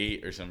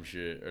 4-8 or some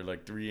shit, or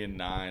like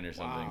 3-9 or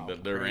something. Wow,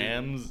 But the crazy.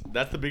 Rams,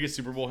 that's the biggest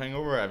Super Bowl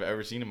hangover I've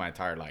ever seen in my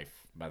entire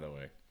life, by the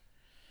way.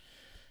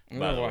 I don't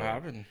by know the what way.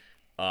 happened.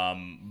 Well,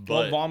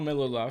 Well, Von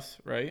Miller left,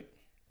 right?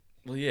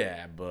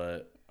 yeah,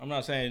 but I'm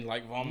not saying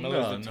like Von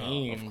Miller's the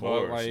team, of but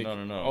course, like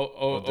no.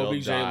 Odell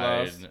OBJ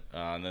left.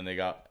 and then they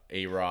got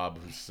A-Rob,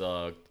 who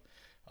sucked.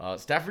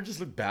 Stafford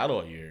just looked bad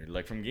all year.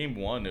 Like from game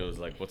one, it was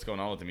like, what's going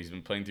on with him? He's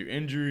been playing through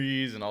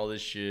injuries and all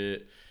this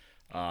shit.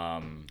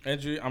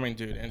 Injury. I mean,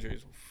 dude,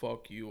 injuries will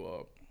fuck you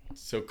up.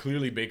 So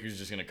clearly Baker's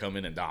just gonna come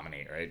in and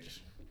dominate, right?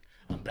 Just,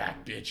 I'm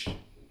back, bitch.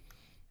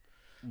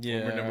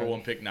 Yeah. We're number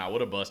one pick now.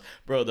 What a bust,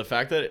 bro. The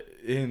fact that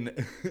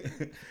in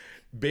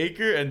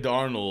Baker and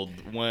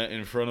Darnold went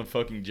in front of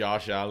fucking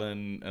Josh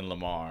Allen and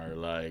Lamar,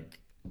 like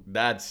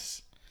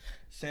that's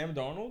Sam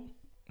Darnold?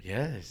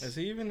 yes. Is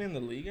he even in the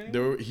league anymore?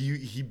 There were,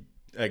 he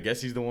I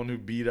guess he's the one who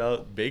beat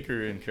out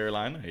Baker in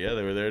Carolina. Yeah,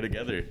 they were there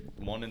together,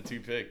 1 and 2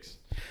 picks,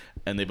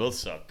 and they both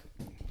suck.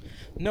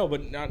 No,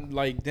 but not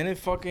like didn't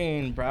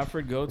fucking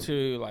Bradford go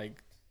to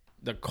like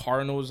the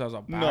Cardinals as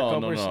a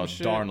backup No. or some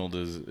shit? Darnold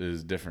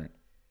is different.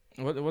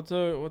 What's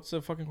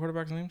the fucking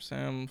quarterback's name?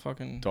 Sam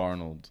fucking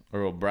Darnold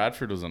or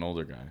Bradford was an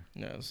older guy.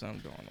 yeah, Sam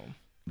Darnold.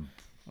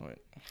 Oh, wait.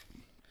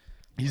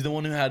 He's the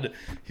one who had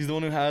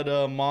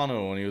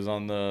mono when he was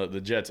on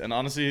the Jets. And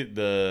honestly,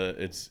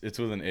 it's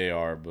with an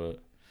AR, but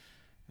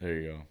there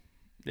you go.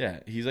 Yeah,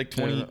 he's like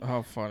 20. Yeah,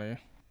 how funny.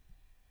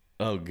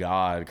 Oh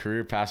God,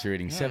 career passer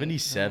rating Yeah,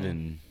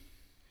 77.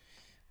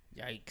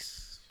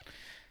 Yikes.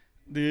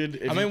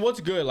 Dude, I mean, what's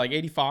good? Like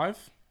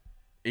 85?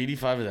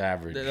 85 is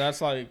average.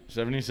 That's like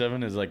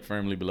 77 is like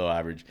firmly below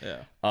average.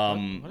 yeah.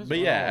 What is But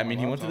going yeah, on I with mean,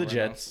 my he went to the laptop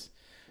right now? Jets.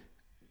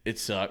 It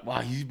sucked.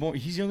 Wow,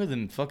 he's younger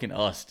than fucking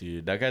us,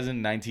 dude. That guy's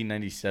in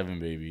 1997,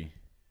 baby.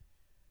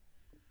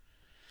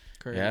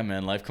 Crazy. Yeah,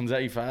 man, life comes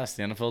at you fast.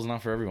 The NFL's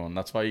not for everyone.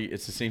 That's why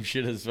it's the same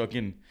shit as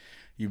fucking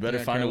You better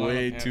Yeah, find a Carolina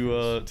way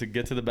Panthers. to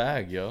get to the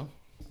bag, yo.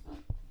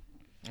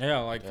 Yeah,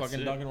 like That's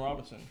fucking it. Duncan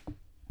Robinson.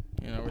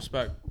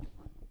 Respect.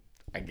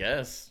 I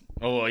guess.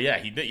 Oh well, yeah,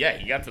 he did. Yeah,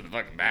 he got to the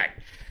fucking bag.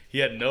 He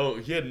had no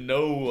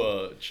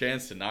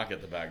chance to not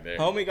get the bag there.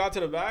 Homie got to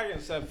the bag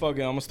and said, "Fuck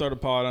it, I'm gonna start a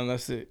pod and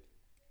that's it."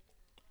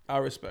 I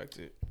respect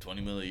it. 20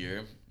 mil a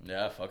year.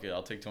 Yeah, fuck it.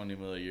 I'll take 20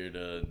 mil a year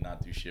to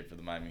not do shit for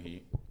the Miami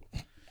Heat.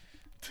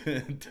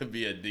 to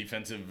be a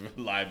defensive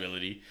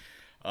liability.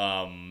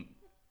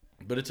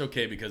 But it's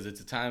okay because it's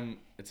a time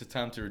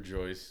to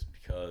rejoice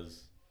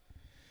because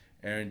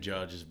Aaron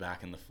Judge is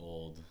back in the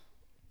fold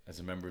as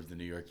a member of the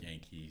New York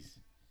Yankees.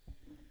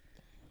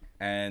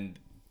 And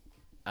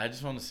I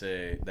just want to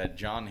say that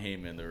John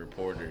Heyman, the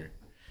reporter,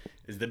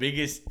 is the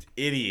biggest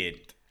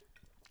idiot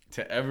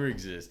to ever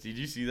exist. Did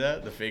you see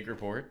that? The fake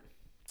report?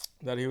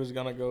 That he was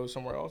gonna go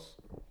somewhere else.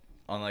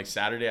 On like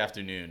Saturday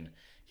afternoon,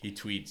 he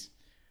tweets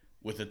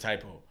with a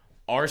typo.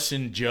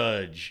 Arson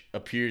Judge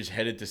appears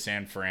headed to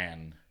San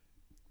Fran.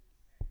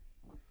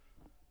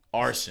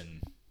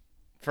 Arson.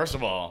 First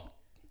of all,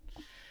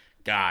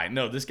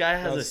 this guy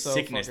has That's a so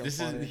sickness. fucking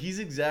funny. He's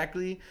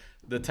exactly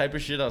the type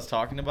of shit I was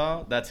talking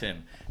about. That's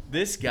him.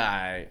 This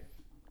guy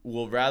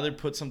will rather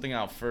put something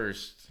out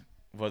first,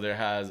 whether it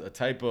has a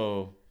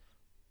typo,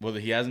 whether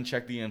he hasn't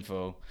checked the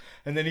info,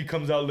 and then he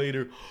comes out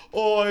later,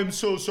 "Oh, I'm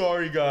so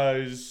sorry,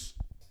 guys.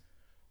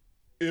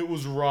 It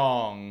was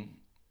wrong.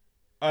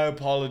 I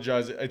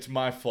apologize. It's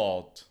my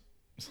fault."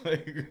 It's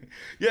like,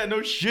 yeah,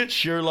 no shit,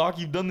 Sherlock.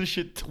 You've done this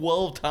shit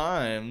 12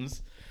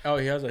 times. Oh,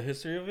 he has a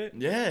history of it.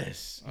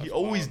 Yes. He That's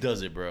always wild.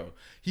 does it, bro.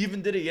 He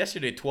even did it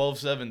yesterday,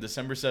 12/7,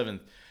 December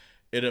 7th.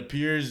 It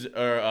appears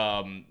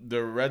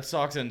the Red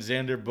Sox and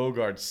Xander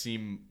Bogaerts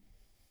seem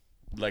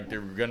like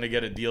they're going to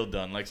get a deal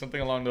done, like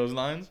something along those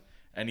lines.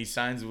 And he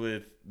signs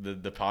with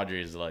the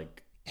Padres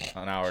like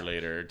an hour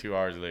later or 2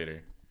 hours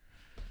later.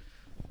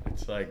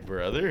 It's like,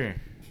 brother.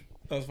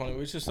 That's funny.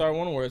 We should start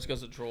one where it's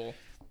just a troll.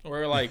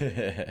 Where like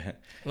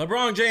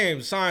LeBron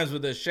James signs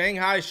with the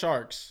Shanghai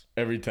Sharks.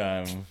 Every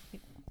time.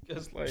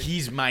 Just like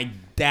He's my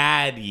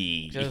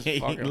daddy. Just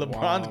fucking LeBron's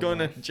wild, going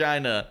man. to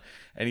China,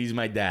 and he's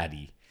my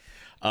daddy.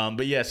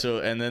 But yeah, so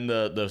and then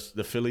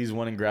the Phillies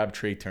went and grabbed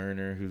Trey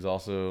Turner, who's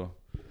also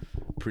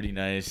pretty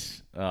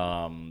nice. Those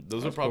are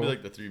That's probably cool.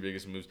 like the three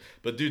biggest moves.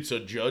 But dude, so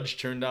Judge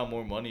turned down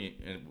more money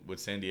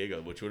with San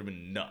Diego, which would have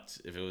been nuts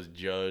if it was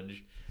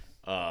Judge,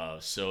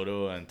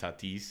 Soto, and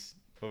Tatis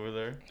over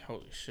there.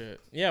 holy shit.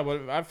 Yeah,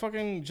 but I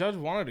fucking Judge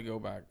wanted to go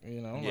back.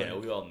 Yeah,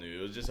 we all knew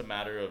it was just a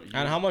matter of.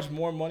 And how much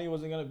more money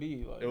was it gonna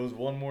be? Like, It was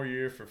one more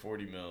year for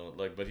 40 mil,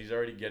 but he's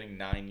already getting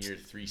 9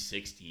 years,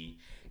 360,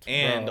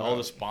 and Bro, all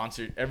the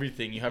sponsored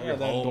everything. You have your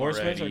the home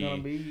endorsements already. are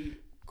gonna be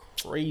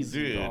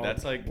crazy. Dude, dog.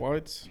 that's like-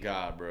 what?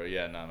 God, bro,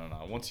 yeah,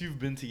 no. Once you've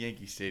been to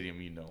Yankee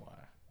Stadium, you know why.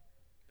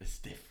 It's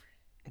different.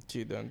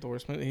 Dude, the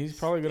endorsement. He's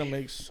probably gonna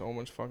make so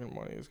much fucking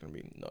money. It's gonna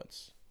be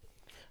nuts.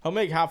 He'll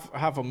make half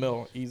a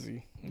mil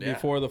easy Yeah.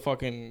 before the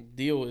fucking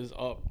deal is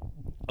up.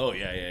 Oh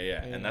yeah, You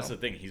and that's know.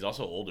 the thing. He's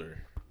also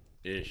older,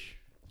 ish.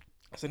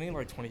 Isn't he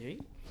like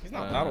 28? He's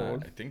not that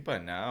old. I think by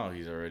now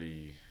he's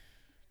already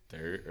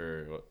 30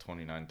 or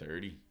 29,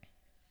 30.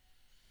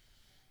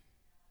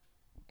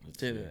 Let's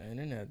Dude, see. the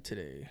internet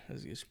today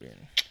has just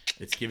been.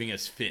 It's giving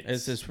us fits.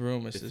 It's this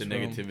room. It's It's this the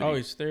room. negativity. Oh,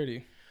 he's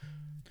 30.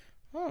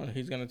 Oh,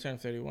 he's gonna turn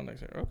 31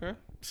 next year. Okay.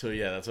 So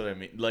yeah, that's what I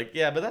mean. Like,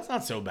 yeah, but that's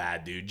not so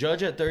bad, dude.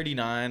 Judge at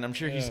 39, I'm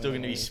sure he's still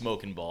gonna be Yeah.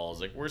 smoking balls.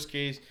 Like, worst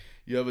case,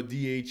 you have a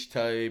DH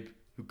type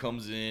who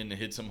comes in and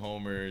hits some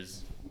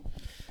homers.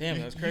 Damn,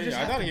 You- that's you crazy. just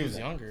I have thought to he do was that.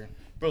 younger.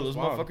 Bro, those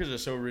Wow. motherfuckers are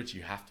so rich,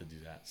 you have to do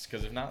that.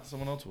 Because if not,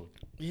 someone else would.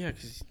 Yeah,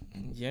 because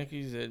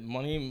Yankees,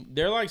 money.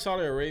 They're like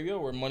Saudi Arabia,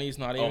 where money's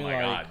not Oh even my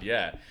like. god,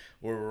 yeah.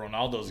 Where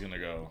Ronaldo's gonna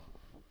go.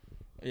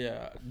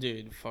 Yeah,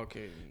 dude,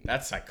 fucking.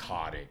 That's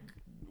psychotic.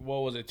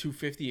 What was it?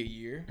 250 a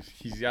year.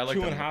 He's got like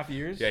 2.5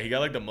 years. Yeah, he got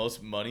like the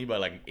most money by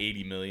like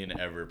 80 million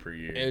ever per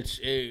year.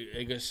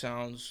 It just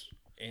sounds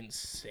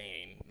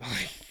insane.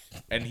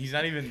 And he's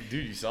not even,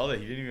 dude. You saw that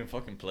he didn't even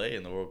fucking play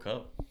in the World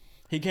Cup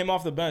He came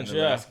off the in bench. the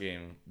Yeah. last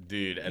game,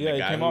 dude. And Yeah, the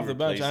he guy came who off the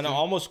bench replaced and him-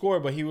 almost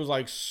scored, but he was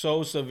like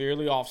so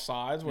severely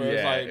offsides where yeah,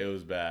 it's like, it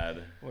was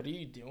bad. what are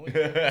you doing?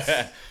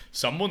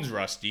 Someone's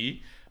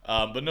rusty.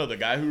 But no, the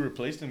guy who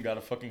replaced him got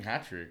a fucking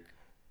hat trick.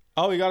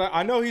 Oh, he got.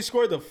 I know he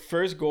scored the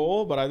first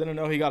goal, but I didn't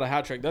know he got a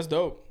hat trick. That's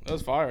dope.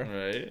 That's fire.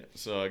 Right?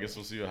 So I guess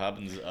we'll see what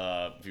happens.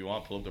 If you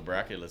want, pull up the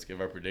bracket. Let's give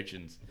our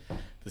predictions.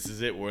 This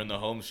is it. We're in the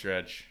home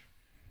stretch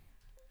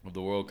of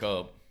the World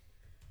Cup.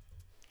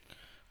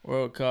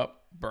 World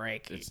Cup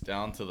break. It's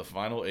down to the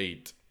final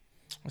 8.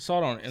 I saw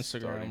it on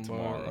Starting Instagram, but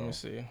tomorrow. let me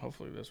see.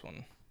 Hopefully this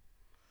one.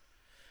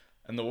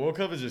 And the World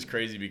Cup is just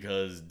crazy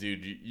because,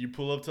 dude, you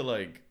pull up to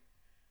like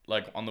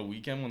on the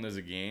weekend when there's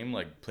a game,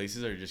 like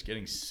places are just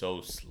getting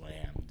so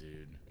slammed,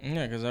 dude.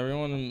 Yeah, because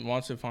everyone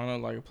wants to find out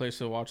like a place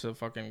to watch the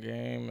fucking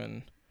game,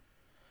 and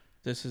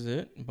this is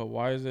it. But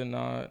why is it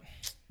not?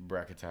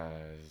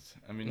 Bracketized.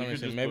 I mean, Let you me could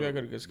see. just Maybe put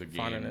I could just the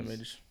find an games.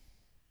 image.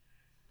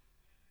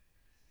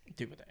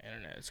 Dude, with the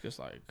internet, it's just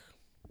like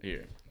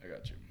Here, I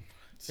got you. yeah,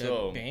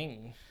 So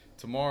bang.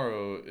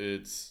 tomorrow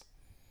it's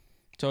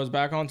So it's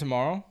back on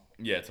tomorrow?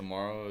 Yeah,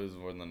 tomorrow is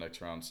when the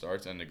next round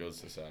starts, and it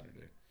goes to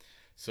Saturday.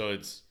 So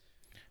it's...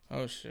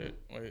 Oh, shit.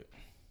 Wait.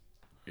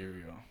 Here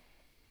we go.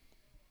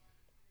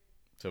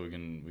 So we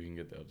can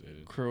get the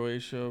updated.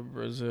 Croatia,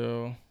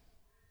 Brazil.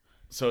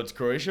 So it's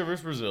Croatia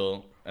versus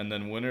Brazil, and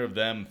then winner of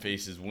them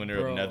faces winner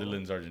Bro. of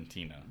Netherlands,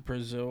 Argentina.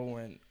 Brazil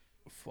went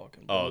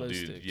fucking Oh,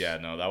 ballistics. dude. Yeah,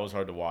 no, that was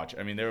hard to watch.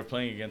 I mean, they were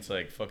playing against,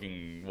 like,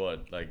 fucking,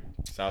 what, like,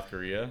 South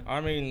Korea?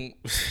 I mean,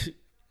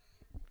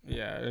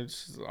 yeah,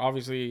 it's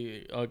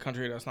obviously a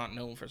country that's not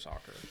known for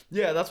soccer.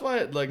 Yeah, that's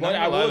why, like, But not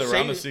I gonna lie, will the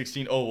round say- of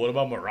 16. Oh, what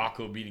about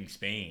Morocco beating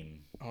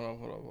Spain? Hold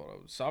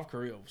up. South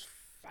Korea was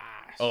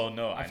fast. Oh,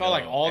 no, I I felt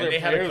like know. all And their they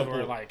had a players couple-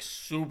 were like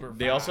super fast.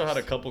 They also had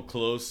a couple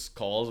close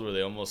calls where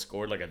they almost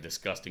scored, like, a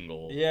disgusting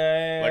goal.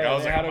 Yeah, Like, I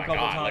was they like, had oh a my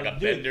couple God, times. like a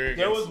Dude, bender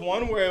there against- was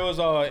one where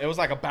it was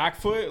like a back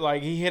foot,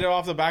 like he hit it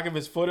off the back of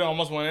his foot and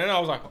almost went in. I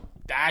was like,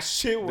 that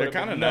shit. They're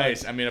kind of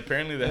nice. I mean,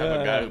 apparently they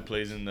have a guy Yeah. who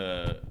plays in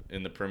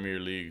the Premier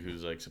League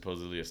who's like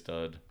supposedly a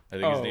stud. I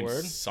think his Oh, name's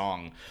word?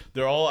 Song.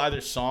 They're all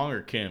either Song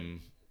or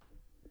Kim.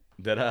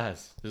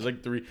 Deadass. There's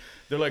like 3.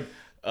 They're like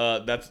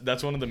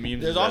that's one of the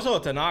memes. There's that- also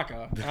a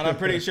Tanaka, and I'm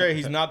pretty sure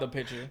he's not the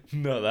pitcher.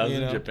 no, that was you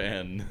in know?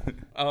 Japan.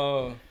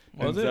 Oh,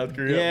 was in it? South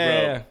Korea,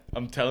 Yeah. bro.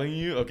 I'm telling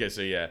you. Okay,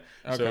 so yeah.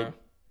 So Okay.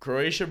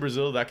 Croatia,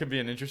 Brazil, that could be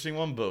an interesting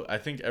one, but I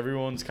think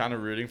everyone's kind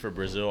of rooting for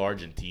Brazil,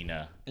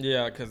 Argentina.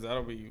 Yeah, because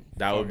that'll be.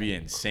 That would be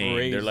fucking insane.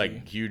 Crazy. They're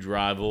like huge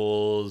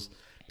rivals,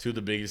 two of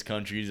the biggest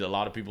countries, a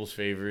lot of people's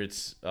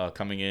favorites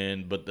coming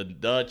in. But the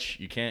Dutch,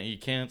 you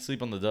can't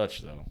sleep on the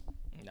Dutch though.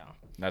 No.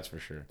 That's for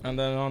sure. And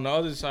then on the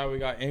other side, we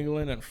got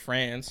England and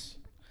France.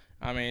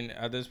 I mean,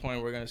 at this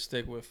point, we're gonna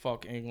stick with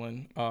fuck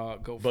England.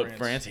 Go But France.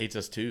 France hates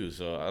us too,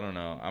 so I don't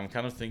know. I'm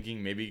kind of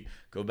thinking maybe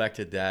go back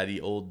to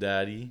old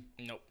daddy.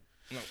 Nope.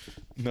 No.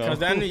 Because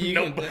then you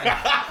Nope.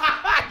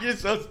 You're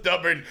so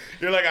stubborn.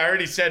 You're like, I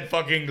already said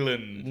fuck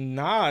England.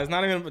 Nah, it's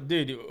not even.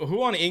 Dude,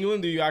 who on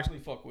England do you actually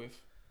fuck with?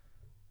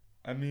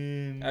 I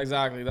mean,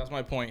 Exactly. That's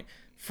my point.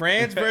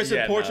 France versus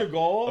Yeah, no.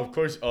 Portugal. Of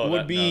course. Oh,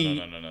 would be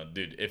no,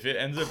 dude. If it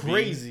ends up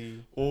crazy.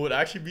 being, what would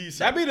actually be?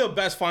 That'd be the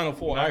best Final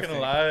Four. I'm I not gonna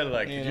think. lie.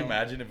 Like, You could know? you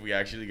imagine if we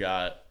actually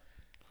got?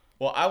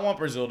 Well, I want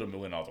Brazil to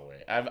win all the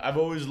way. I've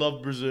always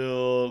loved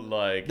Brazil.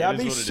 Like, That'd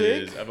it be is what sick.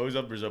 it is. I've always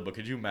loved Brazil, but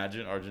could you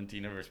imagine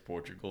Argentina versus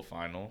Portugal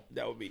final?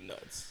 That would be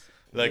nuts.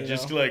 Like, You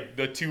just know? like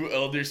the two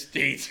elder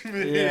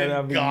statesmen. Yeah,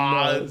 that'd be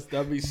God, nuts.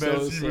 That'd be so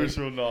Messi sick. versus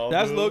Ronaldo.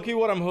 That's low key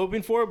what I'm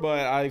hoping for, but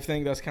I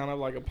think that's kind of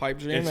like a pipe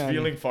dream. It's and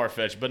feeling far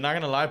fetched, but not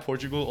gonna lie,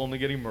 Portugal only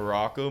getting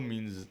Morocco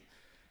means,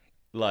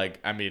 like,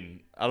 I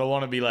mean, I don't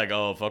want to be like,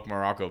 oh fuck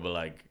Morocco, but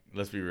like,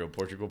 let's be real,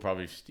 Portugal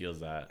probably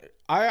steals that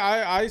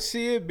I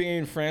see it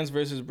being France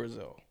versus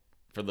Brazil.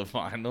 for the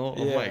final.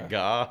 Oh Yeah. my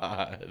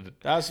god,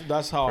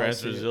 That's how I France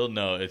see Brazil.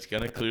 No, it's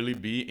gonna clearly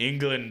be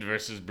England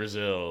versus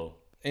Brazil.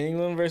 it.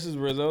 England versus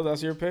Brazil.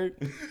 That's your pick.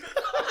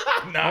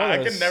 Nah, I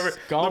What a can never. The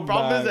problem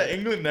is scumbag. that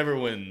England never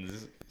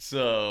wins.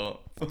 So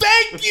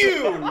Thank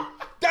you.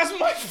 That's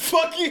my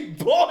fucking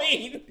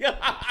point.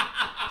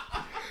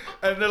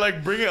 and they're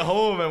like, bring it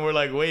home, and we're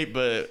like, wait,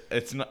 but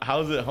it's not.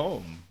 How's it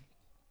home?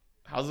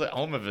 How's it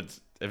home if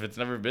it's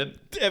never been?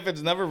 If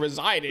it's never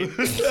resided.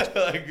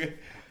 Like,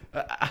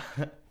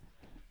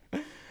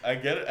 I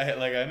get it. I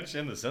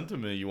understand the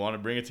sentiment. You want to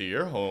bring it to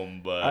your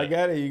home, but I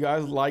get it. You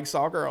guys like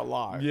soccer a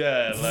lot.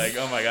 yeah, like,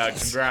 oh my god,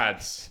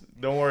 congrats.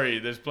 Don't worry,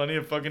 there's plenty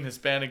of fucking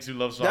Hispanics who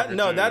love soccer. too.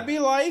 That'd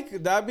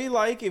be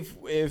like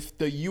if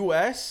the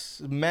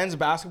U.S. men's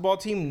basketball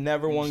team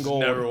never won Just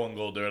gold. never won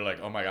gold. They're like,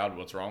 oh my god,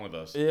 what's wrong with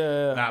us?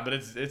 Yeah. Nah, but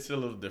it's a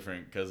little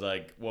different because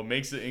like what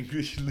makes the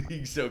English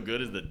league so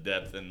good is the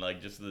depth and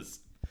like just this,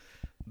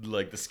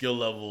 like the skill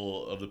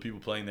level of the people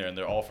playing there, and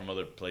they're all from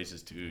other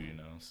places too, you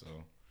know. So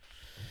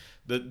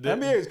the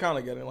NBA is kind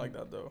of getting like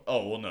that though.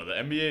 Oh well, no, the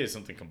NBA is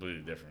something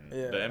completely different.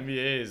 Yeah. The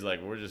NBA is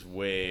like we're just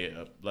way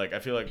up. Like I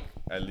feel like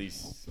at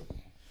least,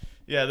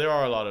 yeah, there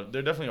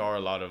definitely are a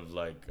lot of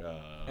like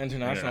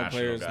International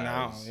players guys.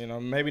 now. You know,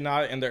 maybe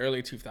not in the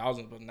early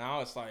 2000s, but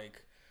now it's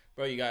like,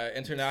 bro, you got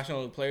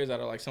international players that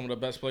are like some of the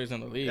best players in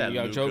the league. Yeah, you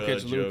got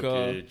Luka,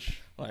 Luka.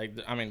 Like,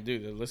 I mean,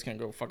 dude, the list can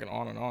go fucking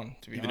on and on.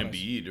 To be even honest,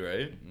 Embiid,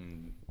 right?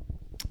 Mm.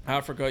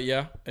 Africa,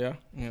 yeah,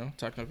 you know,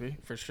 technically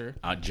for sure.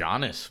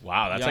 Giannis,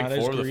 wow, that's like Giannis,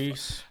 four of the.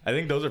 Greece. I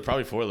think those are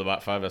probably four of the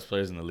about 5 best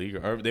players in the league,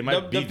 or they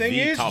might be The thing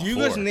is, top you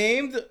 4. just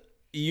named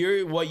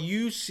what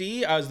you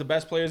see as the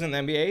best players in the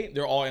NBA.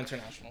 They're all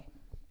international.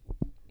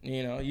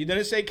 You know, you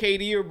didn't say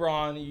KD or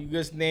Braun. You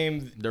just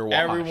named They're washed.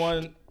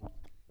 everyone.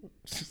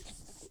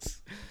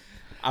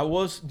 I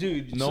was,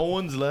 dude. No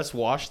one's less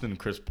washed than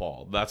Chris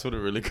Paul. That's what it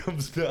really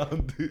comes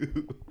down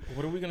to.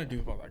 What are we gonna do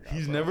about that guy?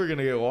 He's bro? never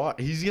gonna get washed.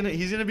 He's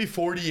gonna be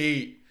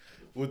 48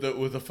 with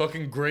a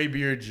fucking gray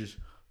beard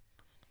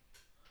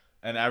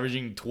and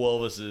averaging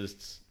 12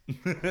 assists.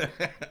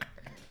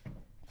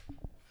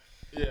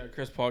 Yeah,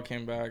 Chris Paul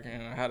came back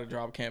and I had a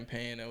drop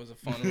campaign. It was a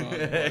fun run.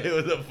 It but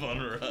was a fun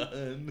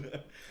run.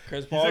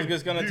 Chris Paul's like,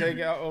 just gonna dude, take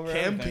out over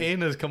everything.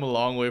 Campaign has come a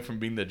long way from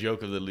being the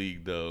joke of the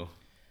league, though.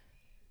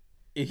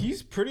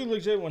 He's pretty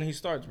legit when he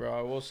starts, bro.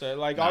 I will say.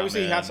 Like, Nah,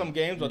 obviously, he had man. some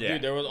games, but Yeah.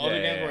 dude, there was other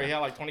Yeah, games yeah, where he yeah.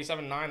 had like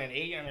 27, 9, and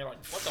 8, and you're like,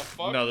 what the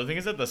fuck? No, the thing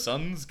is that the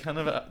Suns kind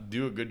of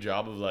do a good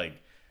job of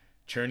like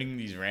churning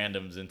these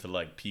randoms into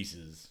like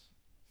pieces.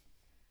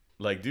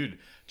 Like, dude,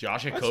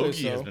 Josh I'd say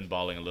Okogie has so. been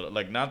balling a little.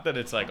 Like, not that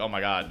it's like, oh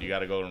my god, you got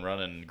to go and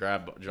run and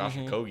grab Josh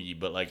Okogie,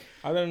 but like,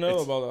 I didn't know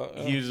it's- about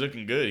that. he was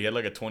looking good. He had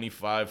like a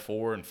 25,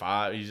 4, and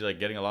 5. He's like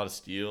getting a lot of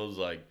steals.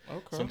 Like,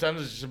 Okay. sometimes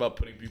it's just about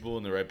putting people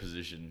in the right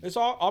position. It's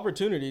all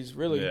opportunities,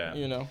 really. Yeah.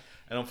 You know.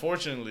 And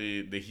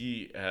unfortunately, the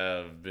Heat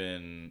have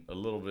been a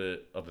little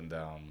bit up and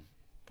down.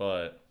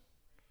 But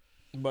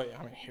But yeah,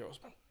 I mean, Hero's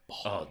been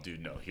balling. oh, dude,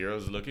 no,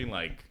 Hero's looking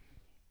like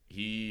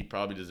he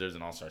probably deserves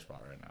an All-Star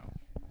spot right now.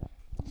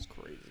 It's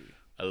crazy.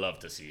 I love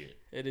to see it.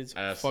 It is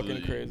Absolutely.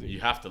 fucking crazy.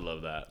 You have to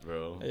love that,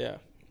 bro. Yeah.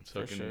 It's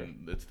for fucking,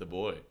 sure. it's the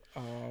boy.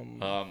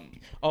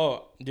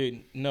 Oh,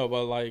 dude, no,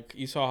 but like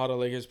you saw how the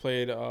Lakers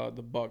played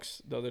the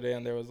Bucks the other day,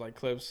 and there was like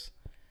clips,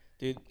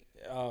 dude.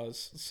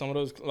 Some of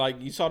those,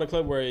 like you saw the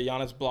clip where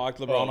Giannis blocked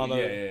LeBron on the.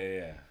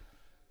 yeah.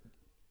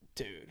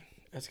 Dude,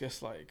 it's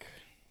just like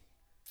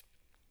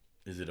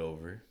Is it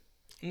over?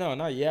 no,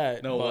 not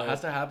yet. No, what but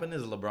has to happen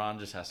is LeBron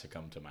just has to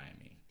come to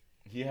Miami.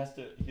 He has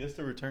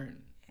to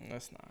return.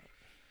 That's not.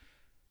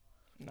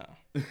 No.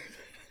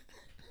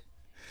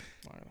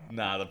 Not gonna happen.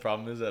 Nah, the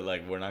problem is that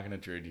like we're not gonna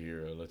trade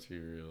Hero. Let's be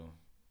real.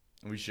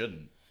 We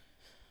shouldn't.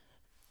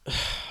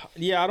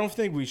 Yeah, I don't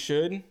think we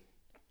should.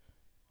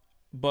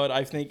 But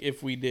I think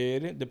if we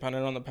did,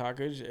 depending on the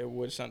package, it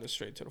would send us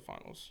straight to the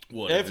finals.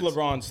 What, if if it's-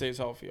 LeBron stays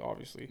healthy,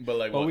 obviously. But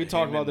like, But what, we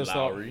talked him about and this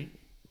stuff. Lowry?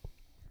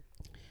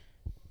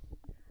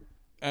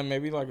 And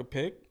maybe like a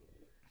pick.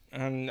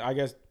 And I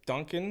guess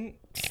Duncan.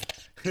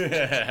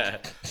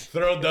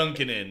 Throw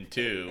Duncan in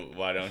too.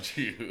 Why don't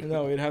you?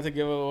 No, we'd have to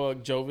give a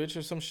Jovic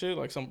or some shit,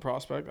 like some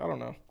prospect. I don't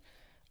know.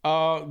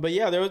 But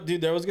yeah,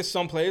 there was just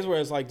some plays where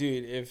it's like,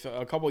 dude, if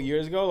a couple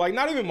years ago, like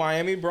not even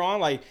Miami, Braun,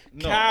 like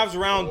No, Cavs of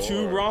round 2,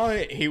 course.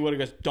 Braun, he would have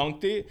just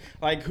dunked it.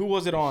 Like who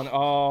was it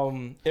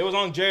on? It was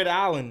on Jared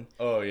Allen.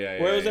 Oh yeah.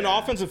 Where it was an yeah.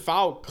 offensive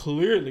foul,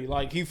 clearly.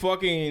 Like, he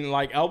fucking,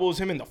 like, elbows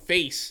him in the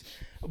face.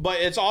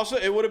 But it's also,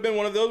 it would have been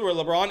one of those where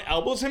LeBron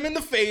elbows him in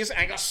the face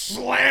and just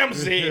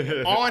slams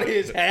it on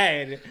his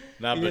head.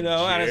 Nah, you but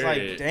know? And it's like,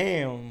 Jared-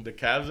 damn. The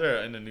Cavs are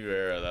in a new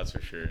era, that's for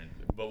sure.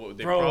 But what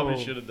they Bro.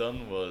 probably should have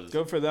done was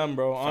Good for them,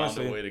 bro, found a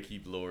honestly. way to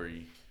keep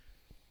Laurie.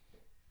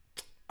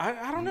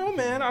 I don't know,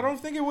 man. I don't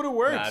think it would have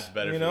worked. Nah, it's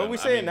better you for know, them. we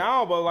I say it mean,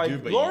 now, but, like,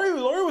 dude, but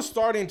Laurie was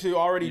starting to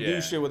already Yeah.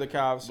 do shit with the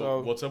Cavs. But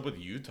So, what's up with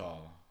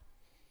Utah?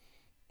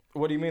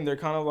 what do you mean? They're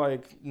kind of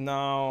like,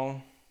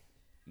 no.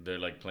 They're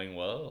like playing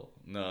well.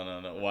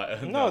 No. Why?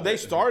 No, they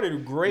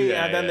started great,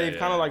 Yeah, and then yeah, they've yeah.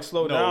 kind of, like,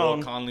 slowed No, down.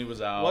 well, Conley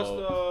was out.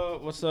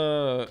 What's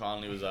the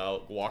Conley was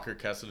out. Walker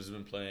Kessler's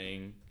been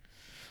playing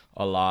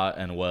a lot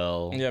and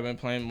well. Yeah, been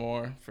playing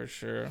more for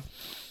sure.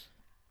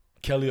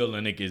 Kelly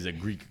Olynyk is a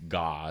Greek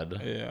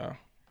god. Yeah,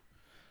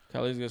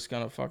 Kelly's just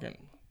gonna fucking.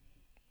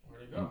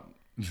 Where'd he go?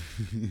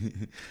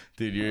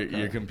 Dude,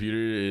 your computer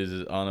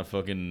is on a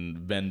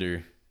fucking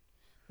bender.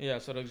 Yeah,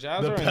 so the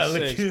Jazz The are in 6,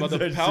 Pelicans but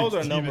the are Pels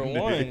are 16 number today.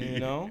 1. You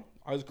know,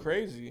 I was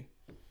crazy.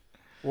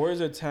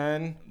 Where's it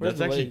 10? Where's That's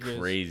the actually Lakers?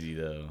 crazy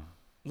though.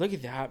 Look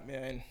at that,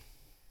 man.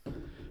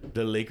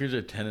 The Lakers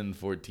are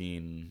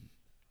 10-14.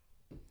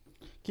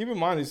 Keep in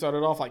mind they started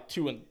off like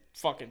 2 and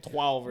fucking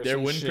 12 or Their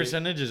some win shit.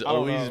 percentage is I don't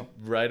always know.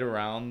 right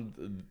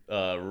around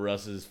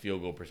Russ's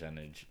field goal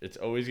percentage. It's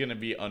always gonna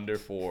be under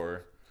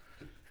 4,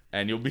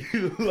 and you'll be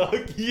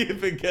lucky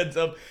if it gets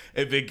up.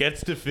 If it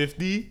gets to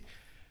 50,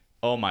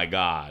 oh my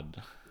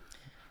god,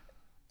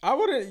 I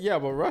wouldn't. Yeah,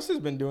 but Russ has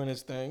been doing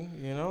his thing.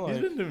 You know, he's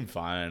like, been doing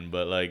fine.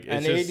 But like, it's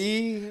and just,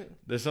 AD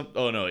there's some.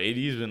 Oh no,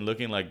 AD's been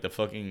looking like the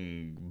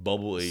fucking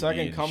bubble AD. second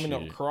and coming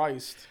shit. of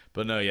Christ.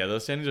 But no, yeah,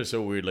 those standings are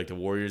so weird. Like the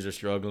Warriors are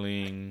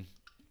struggling.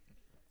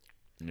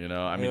 You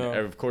know, I mean, Yeah.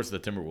 of course the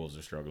Timberwolves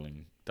are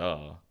struggling.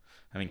 Duh.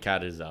 I mean,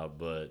 Cat is out,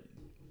 but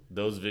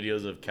those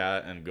videos of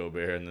Cat and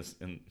Gobert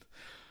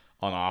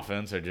on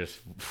offense are just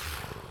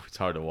it's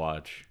hard to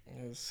watch.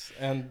 Yes.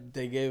 And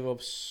they gave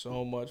up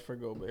so much for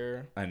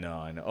Gobert. I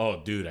know.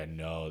 Oh, dude, I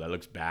know that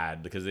looks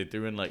bad because they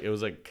threw in like it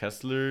was like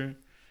Kessler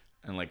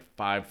and like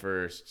 5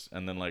 firsts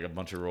and then like a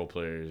bunch of role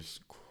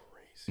players.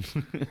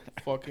 Crazy.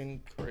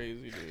 Fucking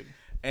crazy, dude.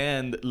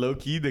 And low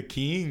key, the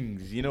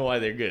Kings. You know why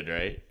they're good,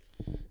 right?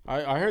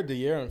 I heard the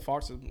year and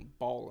Fox is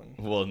balling.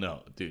 Well,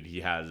 no, dude,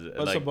 he has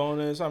But like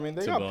Sabonis, I mean,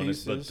 they got Sabonis,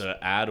 pieces. but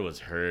the ad was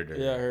Herder.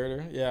 Yeah,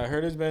 Herder. Yeah,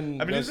 Herder's been.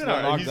 I mean, that's he's been been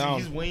alright. knocked down.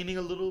 He's waning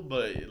a little,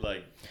 but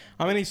like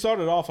I mean, he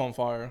started off on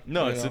fire.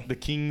 no, you it's know. the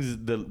Kings,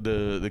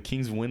 the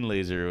Kings wind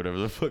laser or whatever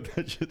the fuck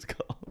that shit's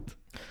called.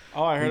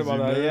 Oh, I heard You about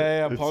seen that. that?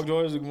 Yeah. It's- Paul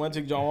George went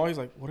to John Wall. He's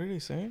like, what are they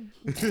saying?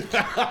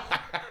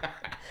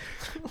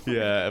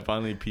 Yeah,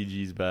 finally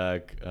PG's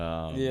back.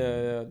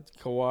 Yeah.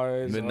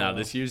 Kawhi's. But nah,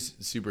 this year's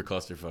super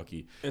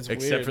clusterfucky. It's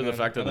Except weird, for the man.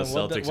 fact that And the then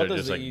what Celtics what are does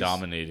just like these-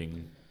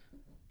 dominating.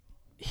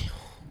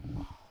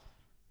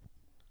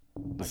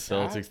 The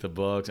Celtics, the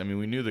Bucks. I mean,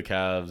 we knew the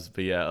Cavs,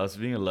 but yeah, us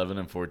being 11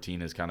 and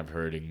 14 is kind of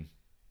hurting.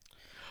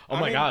 Oh I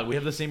my mean- God, we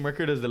have the same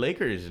record as the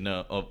Lakers.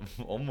 No,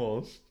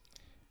 almost.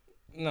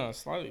 No,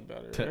 slightly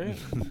better, right?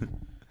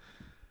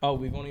 Oh,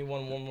 we've only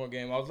won one more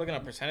game. I was looking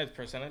at percentage.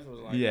 Percentage was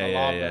like a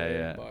lot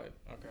better. But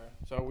okay,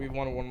 so we've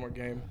won one more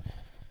game.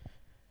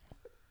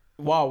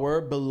 Wow, we're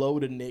below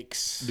the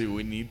Knicks. Dude,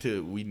 we need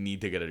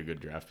to get a good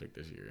draft pick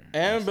this year.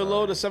 And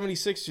below the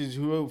 76ers,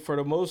 who for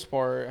the most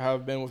part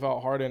have been without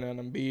Harden and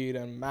Embiid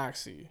and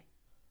Maxey.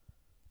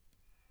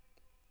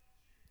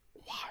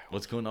 Wow.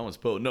 What's going on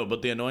with Spo? No,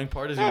 but the annoying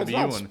part is Yeah, going to it's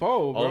be not when Spo,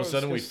 all bro. of a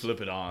sudden we It's just-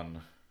 flip it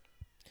on.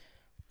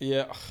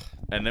 Yeah.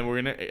 And then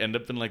we're going to end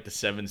up in like the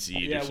 7th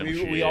seed or some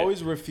shit. we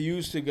always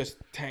refuse to just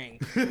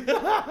tank.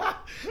 I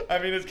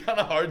mean, it's kind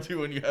of hard to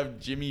when you have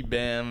Jimmy,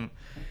 Bam,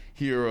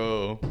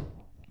 Hero.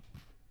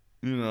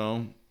 You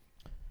know,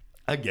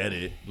 I get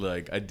it.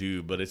 Like, I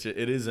do, but it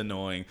is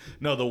annoying.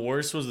 No, the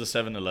worst was the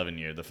 7-11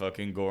 year. The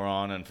fucking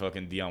Goran and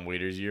fucking Dion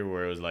Waiters year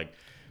where it was like,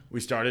 we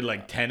started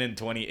like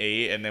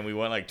 10-28 and then we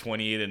went like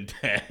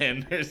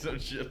 28-10 or some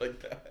shit like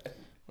that.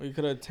 We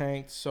could have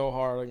tanked so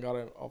hard and got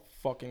a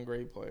fucking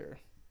great player.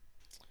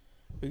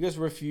 We just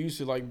refuse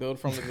to like build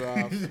from the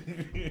draft.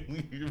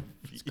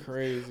 It's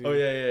crazy. Oh,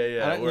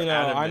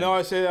 yeah. I know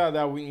I say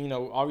that we,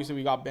 obviously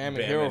we got Bam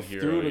and Hero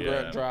through the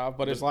yeah. draft,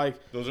 but it's like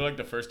those are like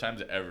the first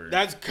times ever.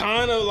 that's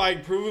kind of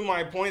like proving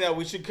my point that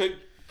we should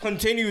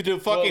continue to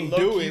fucking Well,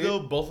 do low-key, it. Though,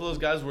 both of those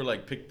guys were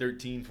like pick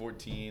 13,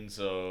 14,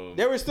 so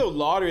They were still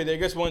lottery. They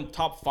just went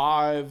top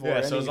 5 or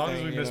yeah. So as long as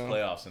anything, we miss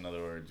playoffs, in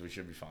other words, we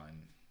should be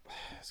fine.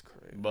 That's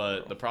crazy.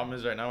 But the problem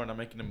is right now we're not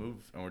making a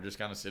move and we're just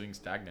kind of sitting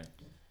stagnant.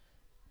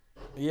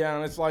 Yeah,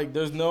 and it's like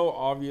there's no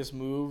obvious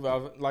move.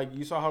 Like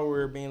you saw how we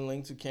were being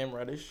linked to Cam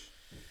Reddish.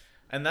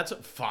 And that's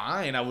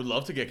fine. I would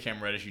love to get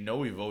Cam Reddish.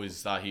 We've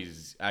always thought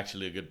he's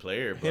actually a good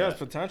player. But He has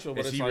potential,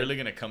 but is it's he like, really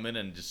gonna come in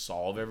and just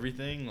solve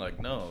everything?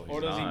 Like, no.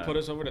 or does he put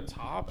us over the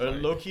top?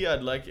 Low key,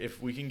 I'd like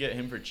if we can get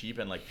him for cheap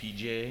and like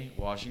PJ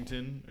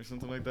Washington or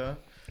something like that.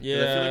 'Cause Yeah, I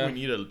feel like we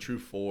need a true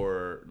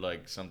 4,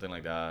 like something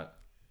like that,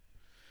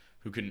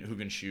 who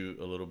can shoot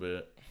a little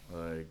bit,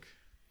 like.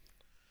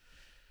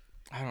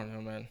 I don't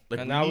know, man. Like,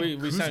 and we now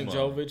need we sent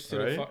Kuzma, Jovic to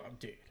right? the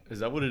dude. Is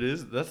that what it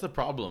is? That's the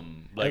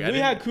problem. Like, If we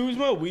had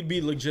Kuzma, we'd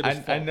be legit as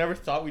fuck. I never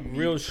thought we'd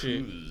Real need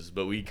shit. Kuz,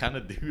 but we kind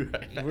of do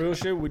right now. Real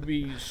shit would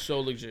be so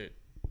legit.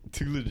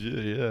 Too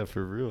legit, yeah,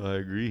 for real. I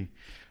agree.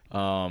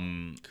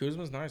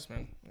 Kuzma's nice,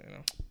 man.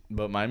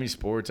 But Miami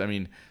sports, I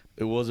mean,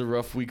 it was a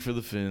rough week for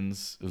the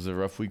Finns. It was a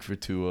rough week for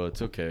Tua.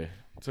 It's okay.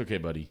 It's okay,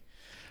 buddy.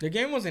 The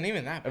game wasn't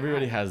even that bad.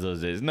 Everybody has those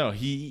days. No,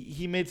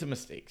 he made some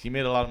mistakes. He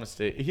made a lot of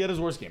mistakes. He had his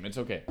worst game. It's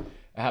okay.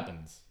 It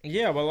happens.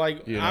 Yeah, but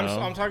like You I'm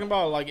know? talking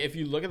about like if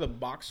you look at the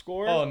box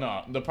score. Oh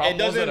no, the problem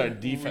It was that our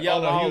doesn't defense. yell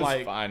Oh no, he out, was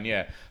like- fine.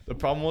 Yeah, the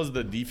problem was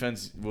the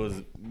defense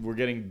we're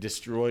getting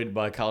destroyed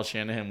by Kyle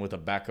Shanahan with a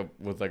backup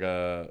with like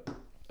a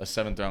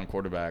 7th round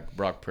quarterback,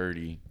 Brock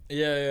Purdy.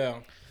 Yeah.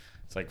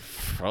 It's like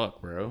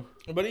fuck, bro.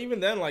 But even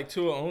then, like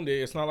Tua owned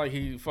it. It's not like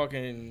he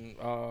fucking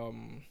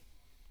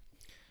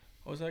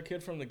what was that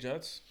kid from the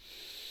Jets?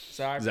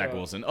 Zach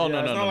Wilson. Oh yeah, no,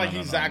 it's no, not no, like no,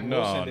 he's no, Zach no,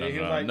 Wilson. no, He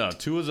was no,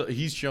 like, no.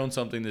 He's shown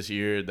something this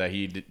year that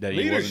he wasn't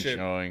Leadership.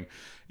 showing.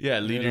 Yeah,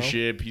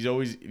 leadership. He's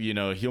always,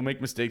 he'll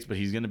make mistakes, but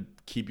he's gonna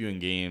keep you in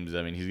games.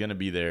 I mean, he's gonna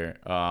be there.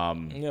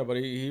 Yeah, but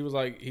he was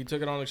like, he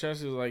took it on the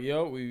chest. He was like,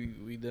 yo,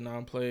 we did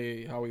not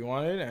play how we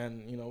wanted,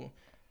 and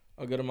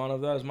a good amount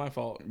of that is my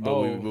fault. But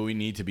we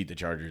need to beat the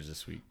Chargers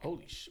this week.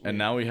 Holy shit! And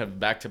now we have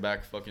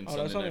back-to-back fucking that's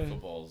Sunday night only-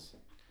 footballs.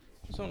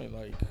 It's only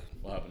like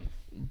What happened?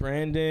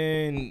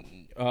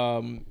 Brandon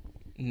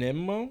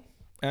Nimmo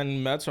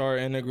and Mets are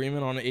in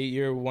agreement on an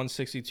 8-year,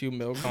 $162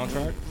 million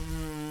contract.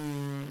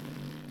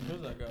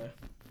 Who's that guy?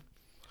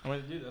 I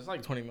mean, dude, that's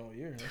like $20 million a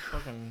year. That's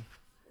fucking.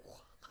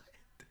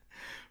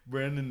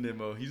 Brandon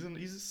Nimmo. He's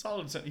a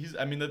solid center.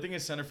 The thing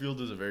is, center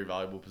field is a very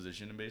valuable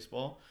position in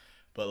baseball.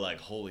 But like,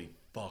 holy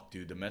fuck,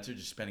 dude, the Mets are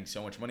just spending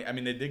so much money. I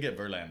mean, they did get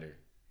Verlander.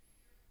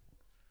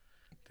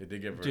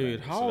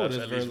 Dude, how old is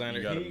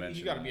Verlander? He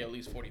He got to be at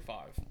least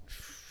 45.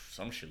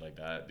 some shit like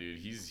that, dude.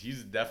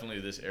 He's definitely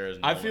this era's.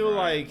 I Nolan feel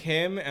Ryan. like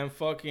him and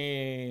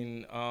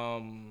fucking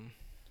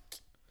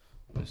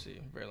let's see,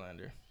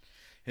 Verlander.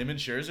 him and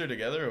Scherzer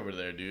together over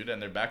there, dude,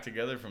 and they're back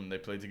together from they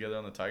played together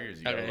on the Tigers.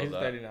 You gotta Okay, love he's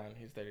that. 39.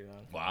 He's 39.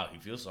 Wow, he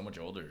feels so much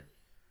older.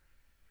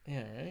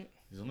 Yeah, right.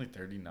 He's only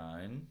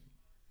 39.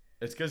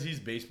 It's because he's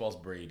baseball's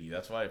Brady.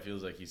 That's why it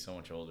feels like he's so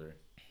much older.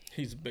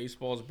 He's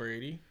baseball's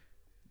Brady.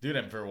 Dude,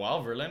 and for a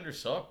while, Verlander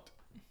sucked.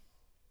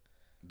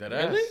 Really?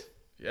 Deadass.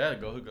 Yeah,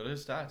 go to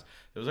his stats.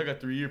 There was like a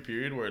 3-year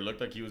period where it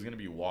looked like he was going to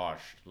be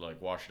washed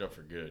up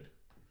for good.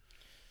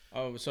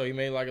 Oh, so he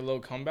made like a little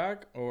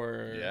comeback,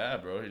 or Yeah,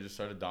 bro. He just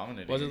started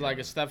dominating. was it like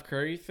a Steph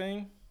Curry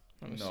thing?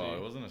 Let me No, see.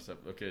 it wasn't a step.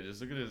 Okay,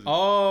 just look at his.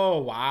 Oh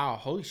wow!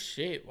 Holy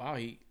shit! Wow,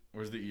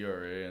 Where's the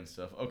ERA and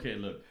stuff? Okay,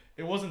 look.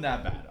 It wasn't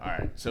that bad. All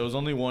right. So it was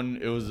only one.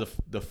 It was the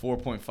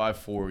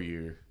 4.54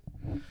 year.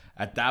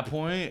 At that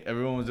point,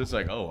 everyone was just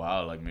like, oh,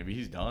 wow. Like, maybe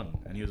he's done.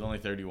 And he was only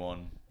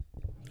 31.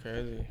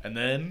 crazy. And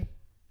then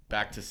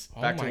back to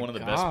my one of the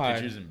God.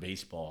 best pitchers in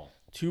baseball.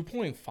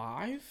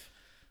 2.5.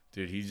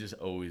 Dude, he's just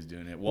always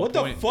doing it. What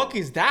the fuck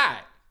is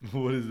that?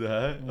 What is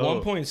that?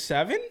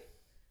 1.7.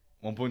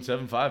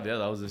 1.75. Yeah,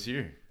 that was this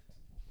year.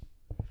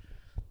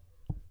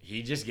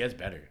 he just gets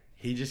better.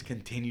 He just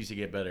continues to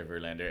get better,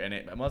 Verlander, and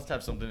it must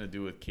have something to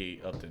do with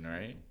Kate Upton,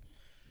 right?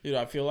 Dude,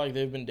 I feel like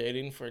they've been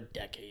dating for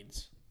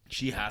decades.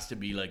 She has to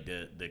be like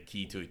the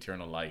key to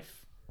eternal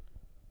life.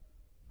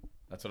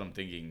 That's what I'm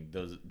thinking.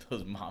 Those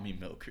mommy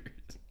milkers.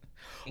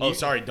 Oh,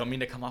 sorry. Don't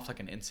mean to come off like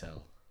an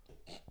incel.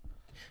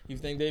 You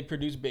think they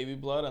produce baby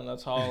blood and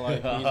that's how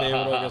like he's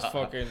able to just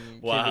fucking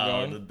keep it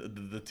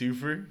going? The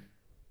twofer?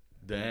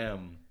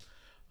 Damn.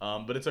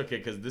 But it's okay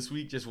because this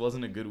week just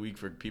wasn't a good week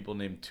for people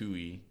named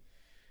Tui.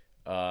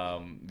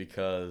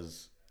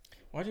 Because...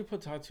 Why'd you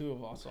put Tattoo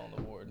of Asa on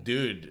the board?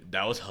 Dude,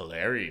 that was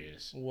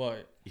hilarious.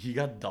 What? He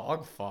got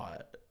dog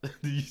fought.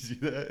 Did you see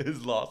that?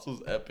 His loss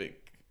was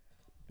epic.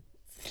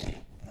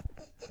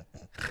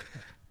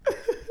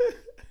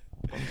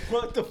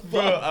 What the fuck,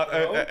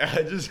 Bro, bro?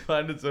 I just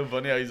find it so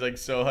funny how he's like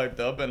so hyped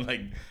up and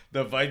like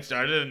the fight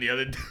started and the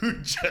other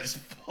dude just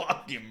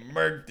fucking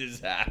murked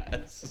his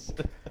ass.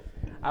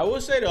 I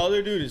will say the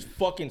other dude is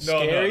fucking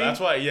scary. No, that's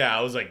why. Yeah,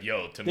 I was like,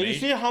 yo, Did you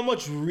see how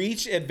much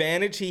reach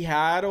advantage he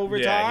had over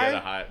yeah, Ty? he had a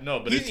high. No,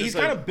 but he's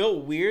kind of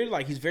built weird.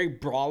 Like he's very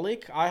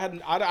brolic. I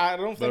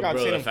don't think I've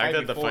seen him fight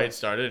before. The fight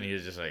started and he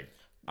was just like,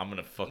 I'm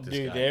gonna fuck this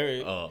guy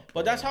up.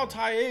 But that's how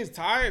Ty is.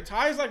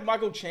 Ty is like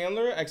Michael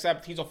Chandler,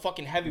 except he's a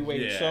fucking heavyweight.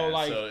 Yeah, so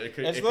like it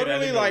it's could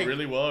literally either like go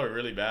really well or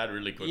really bad,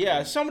 really quickly.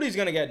 Yeah, somebody's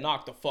gonna get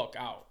knocked the fuck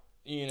out.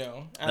 You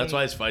know. And that's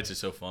why his fights are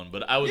so fun.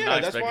 But I was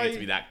not expecting it to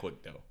be that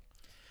quick though.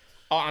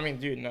 Oh, I mean,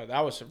 dude, no, that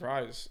was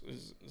surprise.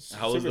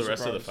 How was the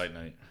rest of the fight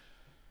night?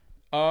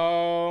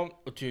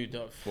 Dude,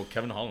 Well,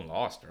 Kevin Holland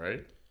lost,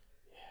 right?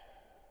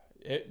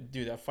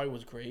 Dude, that fight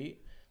was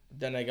great.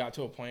 Then they got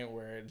to a point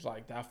where it's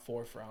like that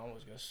fourth round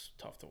was just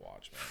tough to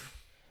watch, man.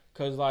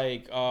 Cause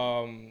like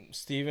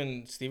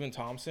Steven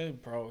Thompson,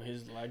 bro,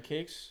 his leg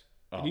kicks.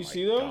 Did you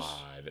see those?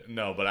 God.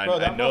 No, but I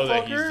know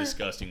that he's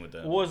disgusting with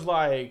them. Was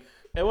like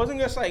it wasn't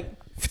just like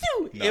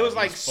no, it was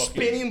like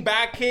spinning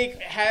back kick,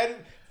 head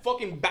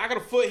fucking back of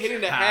the foot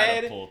hitting the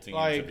head,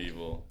 like into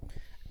people.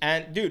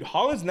 And dude,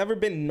 Holland's never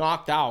been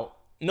knocked out.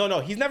 No,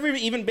 he's never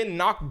even been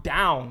knocked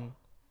down,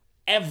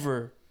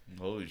 ever.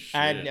 Holy shit!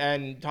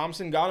 And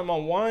Thompson got him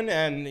on one,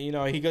 and you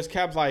know he just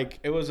kept like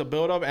it was a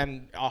build up,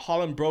 and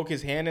Holland broke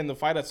his hand in the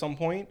fight at some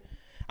point.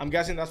 I'm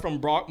guessing that's from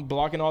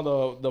blocking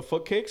all the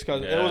foot kicks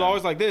because it was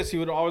always like this. He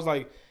would always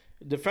like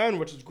defend,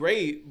 which is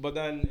great, but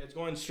then it's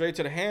going straight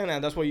to the hand,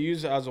 and that's what you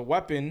use as a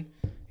weapon.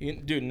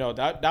 Dude, no,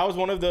 that was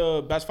one of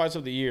the best fights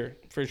of the year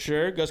for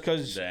sure. Just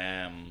because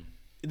they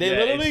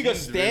literally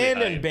just stand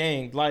really and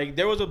bang. Like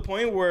there was a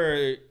point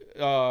where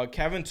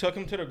Kevin took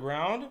him to the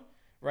ground,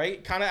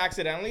 right? Kind of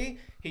accidentally.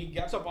 He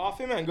gets up off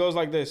him and goes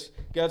like this.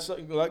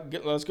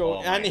 Let's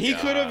go. And he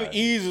could have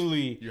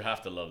easily. You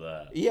have to love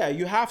that. Yeah,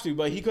 you have to.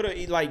 But he could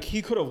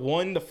have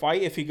won the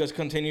fight if he just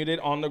continued it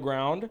on the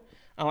ground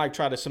and like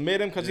try to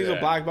submit him because he's a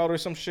black belt or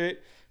some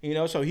shit. You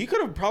know, so he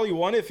could have probably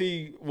won if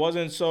he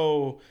wasn't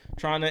so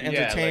trying to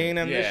entertain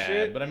this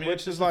shit. But I mean,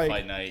 which is like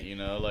fight night, you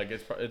know, like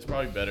it's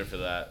probably better for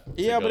that.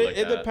 Yeah, but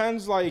it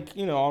depends, like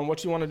you know, on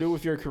what you want to do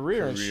with your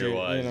career and shit.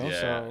 Wise, you know,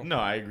 so no,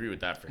 I agree with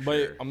that for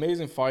sure. But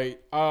amazing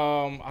fight.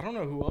 I don't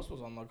know who else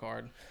was on the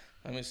card.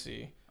 Let me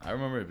see. I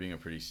remember it being a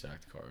pretty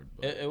stacked card.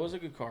 But it was a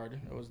good card.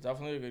 It was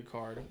definitely a good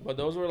card. But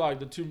those were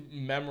like the two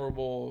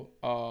memorable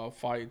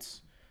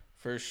fights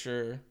for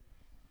sure.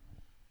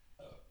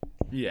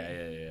 Yeah,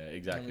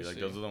 exactly. Like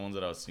those are the ones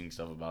that I was seeing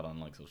stuff about on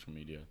like social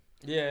media.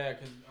 Yeah,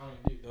 because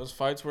dude, those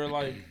fights were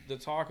like the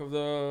talk of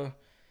the.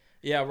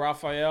 Yeah,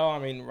 Rafael. I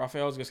mean,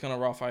 Rafael's just gonna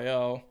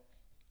Rafael.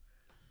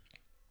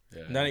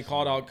 Yeah. And then he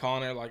called out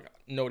Conor. Like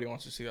nobody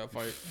wants to see that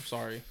fight. I'm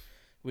sorry.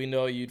 We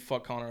know you'd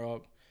fuck Conor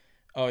up.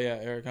 Oh yeah,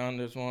 Eric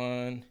Anders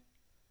won.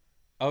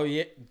 Oh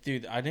yeah,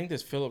 dude. I think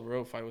this Philip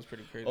Rowe fight was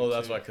pretty crazy. Oh,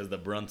 that's why, because the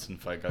Brunson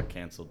fight got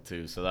canceled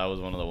too. So that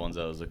was one of the ones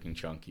that was looking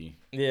chunky.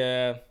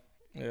 Yeah.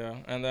 Yeah,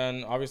 and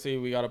then obviously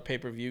we got a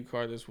pay-per-view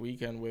card this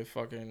weekend with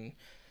fucking...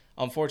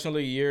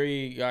 Unfortunately,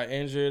 Yuri got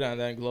injured, and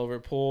then Glover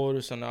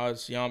pulled, so now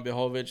it's Jan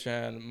Blachowicz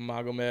and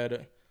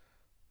Magomed.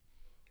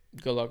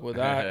 Good luck with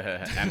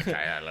that.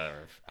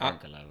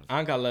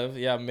 Ankalaev,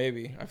 yeah,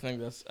 maybe. I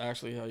think that's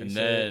actually how you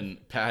say it. And then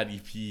Paddy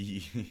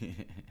P.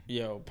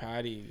 Yo,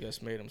 Paddy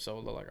just made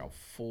himself look like a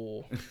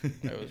fool.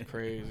 It was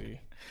crazy.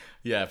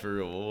 Yeah, for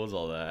real. What was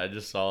all that? I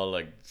just saw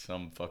like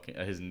some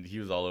fucking he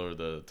was all over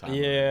the time.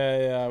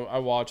 Yeah, I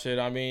watched it.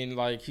 I mean,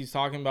 like he's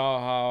talking about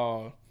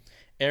how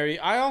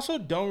I also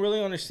don't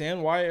really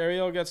understand why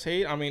Ariel gets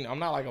hate. I mean, I'm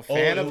not like a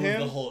fan of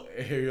him. The whole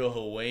Ariel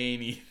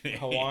Helwani thing.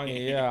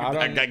 Helwani, yeah.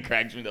 That guy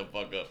cracks me the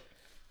fuck up.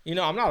 You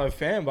know, I'm not a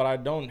fan, but I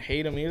don't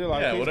hate him either.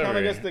 Like he's kind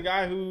of just the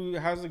guy who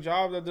has the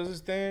job that does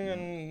his thing,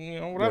 and you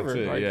know whatever.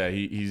 Like, yeah,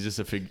 he's just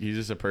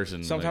a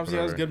person. Sometimes he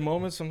has good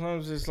moments.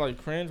 Sometimes it's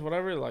like cringe,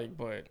 whatever. Like,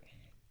 but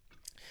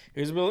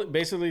he was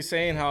basically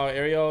saying how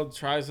Ariel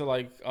tries to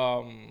like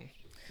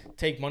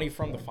take money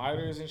from the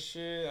fighters and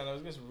shit, and it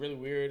was just really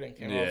weird and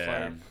came off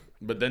like.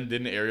 But then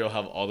didn't Ariel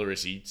have all the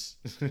receipts?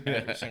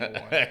 Every single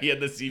one. He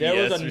had the CBS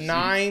There was a receipts.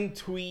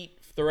 9-tweet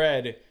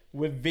thread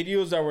with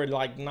videos that were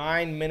like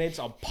 9 minutes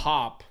a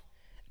pop,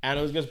 and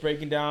it was just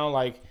breaking down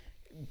like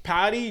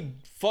Patty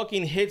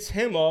fucking hits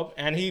him up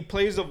and he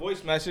plays the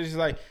voice message. He's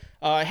like,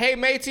 hey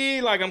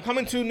matey, like I'm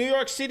coming to New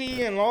York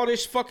City and all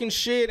this fucking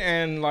shit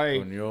and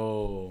like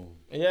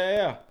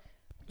yeah.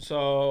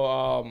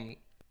 So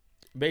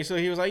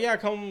basically he was like, yeah,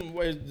 come.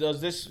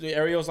 Does this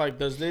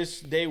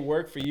day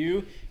work for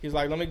you? He's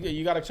like,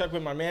 you gotta check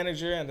with my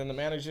manager, and then the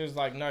manager's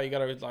like, no, you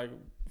gotta like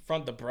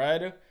front the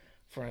bread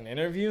for an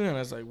interview. And I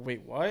was like,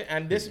 wait, what?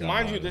 And this,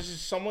 mind you, this is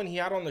someone he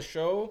had on the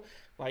show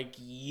like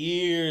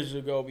years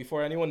ago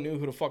before anyone knew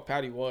who the fuck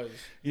Patty was.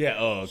 Yeah.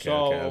 Oh, okay. So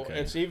okay.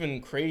 it's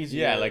even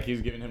crazier. Yeah, like he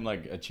was giving him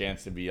like a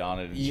chance to be on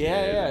it. And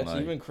yeah, shit, it's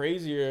like, even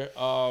crazier.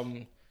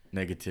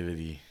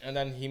 Negativity. And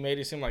then he made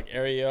it seem like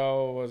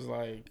Ariel was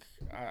like,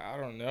 I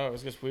don't know, it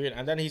was just weird.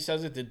 And then he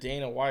says it to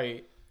Dana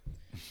White,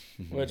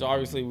 which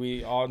obviously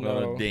we all know.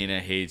 Well, Dana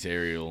hates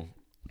Ariel.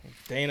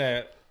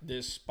 Dana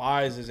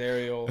despises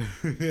Ariel.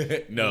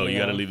 No, you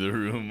gotta leave the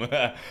room.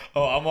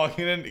 Oh, I'm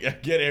walking in.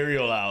 Get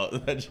Ariel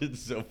out. That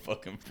shit's so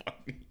fucking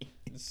funny.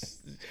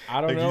 I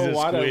don't Like know he's a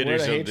where squid or the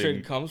something.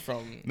 hatred comes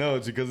from. No,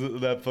 it's because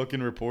of that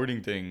fucking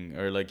reporting thing,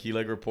 or like he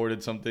like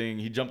reported something.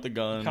 He jumped the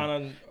gun,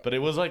 but it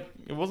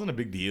wasn't a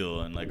big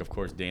deal, and like of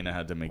course Dana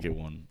had to make it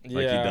one,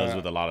 like he does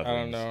with a lot of things.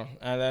 I don't know.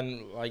 And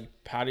then like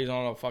Patty's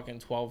on a fucking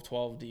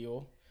 12-12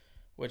 deal,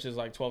 which is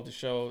like 12 to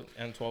show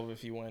and 12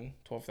 if you win,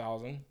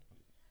 12,000.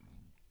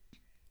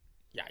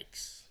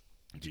 Yikes.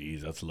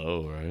 Jeez, that's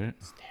low, right?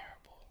 It's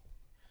terrible.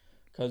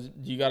 Cause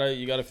you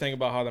gotta think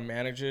about how the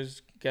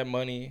managers get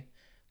money,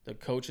 the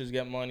coaches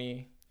get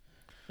money,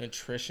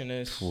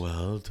 nutritionists,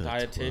 12 to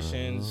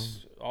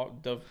dietitians, 12. all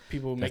the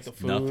people who make the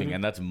food. Nothing,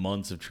 and that's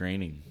months of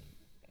training.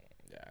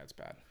 Yeah, it's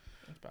bad.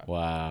 It's bad.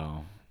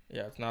 Wow.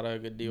 Yeah, it's not a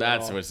good deal.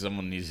 That's at all. where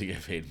someone needs to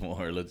get paid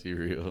more. Let's be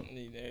real.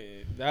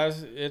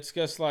 It's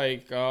just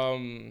like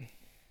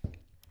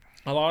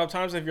a lot of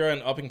times if you're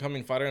an up and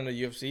coming fighter in the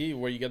UFC,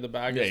 where you get the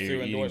bag is through you're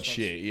eating endorsements.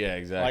 shit. Yeah,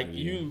 exactly. Like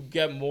you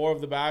get more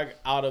of the bag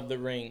out of the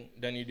ring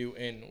than you do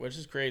in, which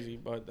is crazy,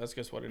 but that's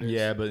just what it is.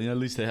 Yeah, but at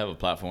least they have a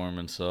platform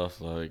and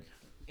stuff. Like,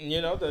 you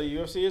know, the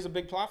UFC is a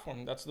big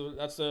platform. That's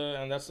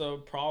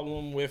the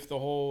problem with the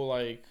whole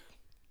like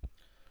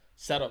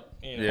setup.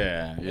 You know?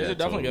 Yeah, They should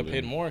definitely get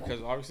paid more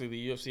because obviously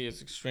the UFC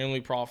is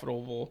extremely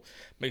profitable,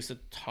 makes a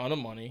ton of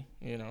money.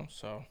 You know,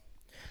 so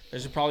there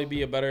should probably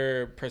be a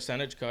better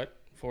percentage cut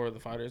for the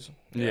fighters.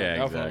 Yeah,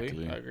 definitely.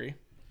 exactly. I agree.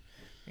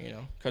 You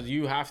know, because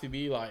you have to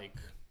be like,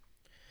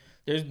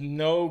 there's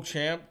no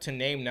champ to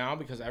name now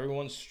because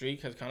everyone's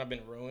streak has kind of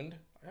been ruined.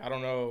 I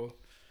don't know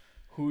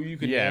who you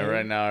could name.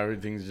 right now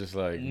everything's just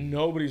like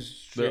Nobody's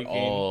streaking.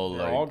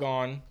 they're all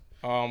gone.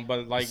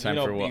 But like time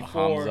you know, for what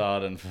before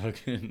Hamzat and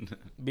fucking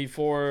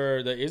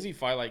before the Izzy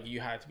fight, like you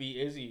had to be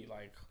Izzy,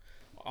 like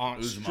on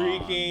Usman,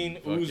 streaking,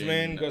 fucking,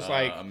 Usman, because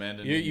like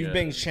Amanda you've Nunes.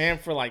 been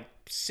champ for like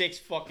 6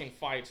 fucking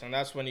fights, and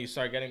that's when you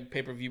start getting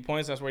pay-per-view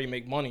points. That's where you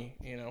make money,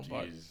 you know.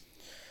 But Jeez.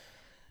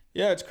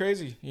 yeah, it's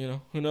crazy, you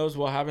know. Who knows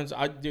what happens?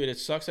 Dude, it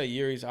sucks that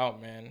Yuri's out,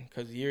 man,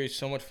 because Yuri's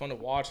so much fun to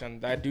watch,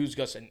 and that dude's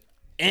just an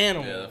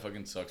animal. Yeah, that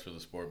fucking sucks for the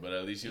sport, but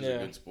at least he was a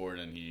good sport,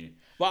 and he.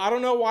 But I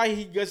don't know why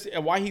he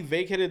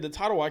vacated the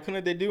title. Why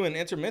couldn't they do an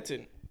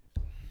intermittent?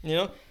 You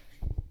know,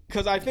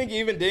 because I think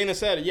even Dana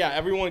said, yeah,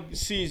 everyone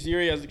sees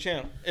Yuri as the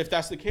champ. If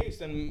that's the case,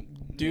 then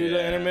do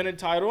the intermittent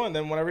title, and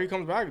then whenever he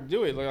comes back,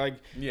 do it. Like,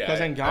 because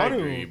I Ngannou,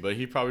 agree, but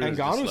he probably was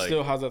Ngannou just like,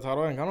 still has that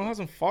title. Ngannou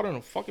hasn't fought in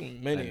a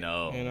fucking minute. I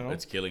know, you know,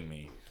 it's killing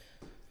me.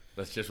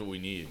 That's just what we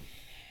need.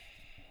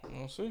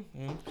 We'll see.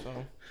 Yeah,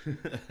 so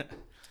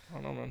I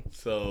don't know, man.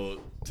 So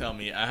tell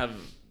me, I have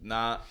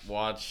not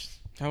watched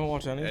Haven't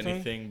watched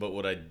anything. but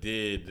what I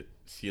did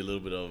see a little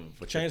bit of,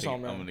 which I Chainsaw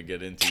think Man. I'm gonna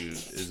get into,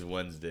 is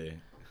Wednesday.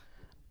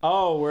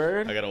 Oh,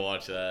 word. I gotta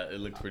watch that. It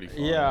looked pretty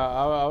fun. Yeah,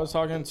 I was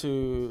talking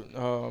to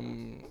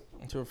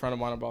a friend of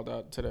mine about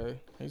that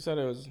today. He said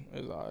it was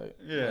alright.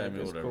 Yeah, I Like,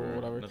 mean, it's whatever. cool,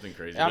 whatever. Nothing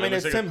crazy. I But mean, it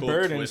it's looks like Tim a cool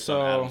Burton, twist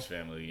so- on Addams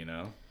Family, you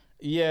know.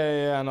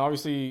 Yeah, and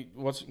obviously,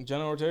 what's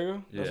Jenna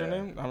Ortega? That's her Yeah.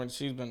 name. I mean,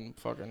 she's been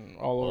fucking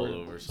all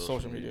over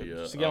social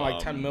media. She's getting like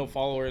 10 mil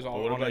followers But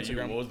on what about you?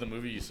 Instagram. What was the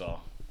movie you saw?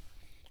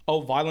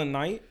 Oh, Violent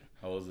Night.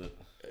 How was it?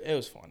 It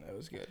was fun. It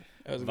was good.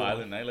 It was a good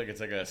Violent Night, like it's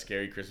like a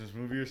scary Christmas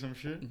movie or some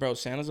shit. one. Bro,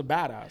 Santa's a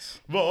badass.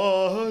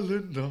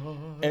 Violent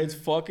Night.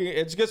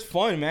 It's just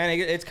fun, man.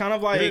 It's kind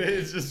of like,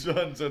 It's just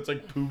fun. So it's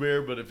like Pooh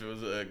Bear, but if it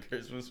was a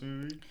Christmas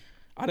movie.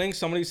 I think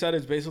somebody said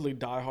it's basically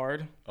Die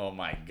Hard. Oh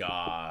my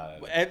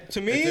god. And to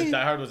If me,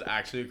 Die Hard was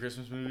actually a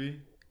Christmas movie.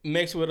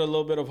 mixed with a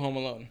little bit of Home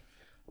Alone.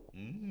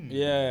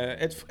 Yeah,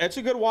 it's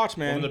a good watch,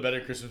 One man. of the better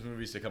Christmas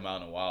movies to come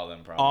out in a while,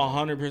 then probably.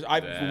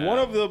 100%. Damn. One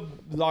of the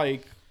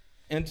like,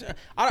 and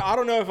I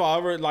don't know if I'll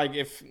ever like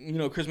if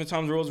Christmas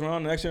time rolls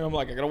around next year I'm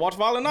like I gotta watch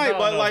Violent Night,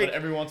 but like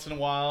every once in a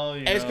while,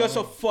 it's just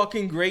a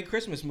fucking great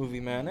Christmas movie,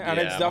 man, and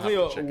Yeah, it's I'm gonna have to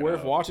definitely check it worth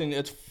out. watching.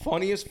 It's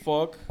funny as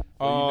fuck.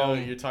 Well,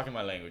 you're talking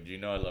my language. You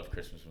know I love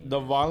Christmas movies. The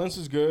violence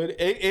is good.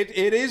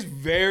 It is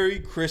very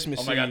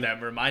Christmassy. Oh my god,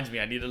 that reminds me.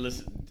 I need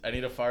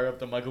to fire up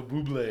the Michael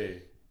Bublé.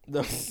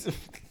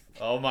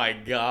 Oh my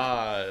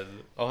god.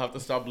 I'll have to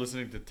stop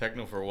listening to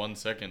techno for 1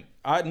 second.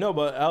 I know,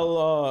 but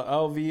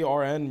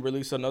LVRN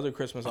released another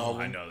Christmas Oh,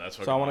 album. I know. That's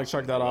So I want to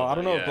check that out. I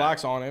don't know if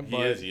Black's on it,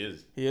 but He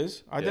is. he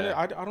is. I Yeah. didn't.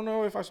 I don't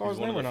know if I saw He's his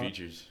one name or of the not.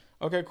 features.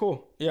 Okay,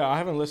 cool. Yeah, I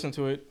haven't listened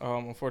to it.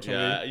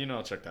 Unfortunately. Yeah, you know,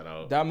 I'll check that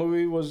out. That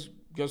movie was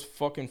just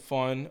fucking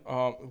fun.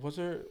 Was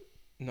there?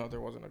 No,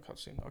 there wasn't a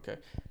cutscene. Okay.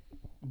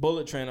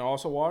 Bullet Train I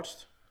also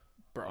watched.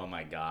 Bro. Oh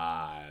my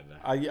god.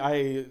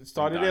 I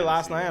started dying it to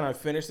last see night that. and I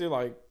finished it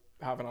like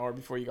half an hour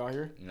before you got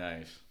here.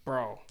 Nice.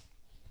 Bro,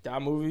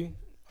 that movie,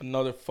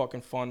 another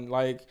fucking fun.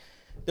 Like,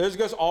 there's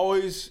just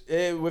always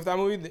with that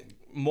movie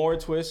more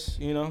twists.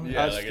 You know.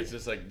 Yeah, like it's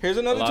just like Here's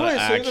another a lot of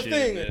twist. Here's the action,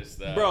 thing, this,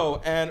 that.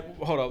 bro. And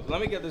hold up,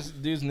 let me get this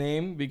dude's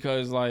name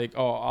because like,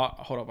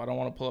 hold up, I don't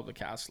want to pull up the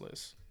cast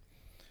list.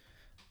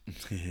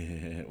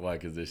 Why?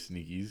 Because they're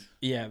sneakies.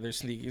 Yeah, they're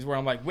sneakies. Where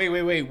I'm like, wait,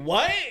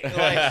 what?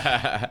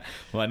 Like,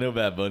 Well, I know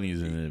Bad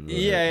Bunny's in it. But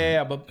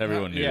yeah, but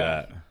everyone knew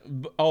that.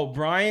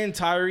 Brian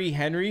Tyree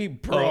Henry,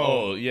 bro.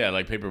 Oh, yeah,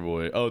 like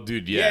Paperboy. Oh,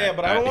 dude, yeah. Yeah,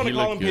 but I don't want to he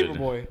call him looked good.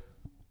 Paperboy,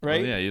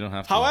 right? Oh, yeah, you don't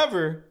have to.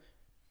 However,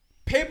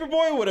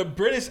 Paperboy with a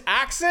British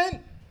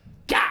accent,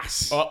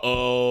 gas,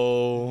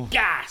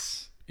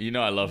 gas. You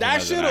know I love him That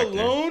as an shit actor.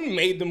 alone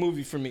made the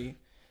movie for me.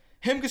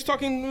 Him just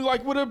talking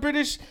like with a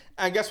British,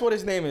 and guess what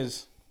his name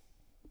is?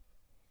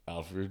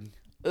 Alfred.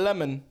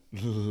 Lemon.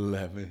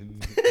 Lemon.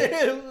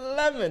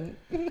 Lemon.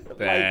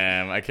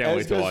 Damn, I can't wait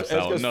it's to just- watch it's that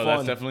one. just No, fun.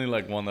 that's definitely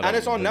like one that And I've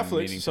it's on been Netflix,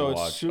 meaning so to it's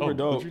watch. super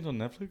dope. Butcher's on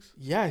Netflix?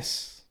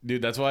 Yes.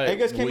 Dude, that's why. It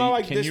just came out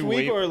like can this you week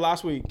wait, or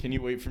last week. Can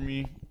you wait for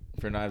me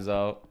for Knives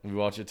Out? We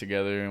watch it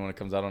together, and when it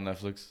comes out on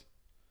Netflix.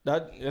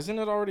 That isn't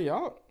it already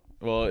out?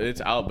 Well, it's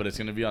out, but it's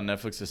gonna be on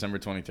Netflix December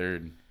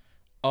 23rd.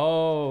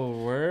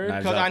 Oh, word.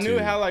 Knives Because Out I knew it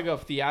 2. had like a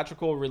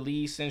theatrical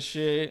release and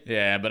shit.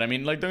 Yeah, but I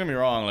mean, like, don't get me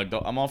wrong. Like,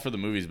 I'm all for the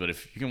movies, but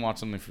if you can watch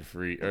something for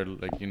free, or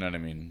like, you know what I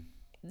mean?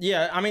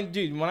 Yeah, I mean,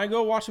 dude, when I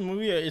go watch a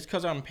movie, it's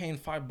because I'm paying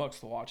 $5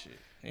 to watch it.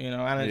 You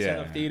know, and it's in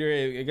Yeah. a theater.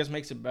 It just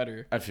makes it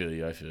better. I feel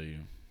you.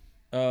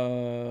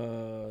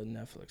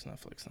 Netflix.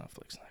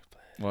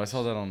 Well, I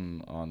saw that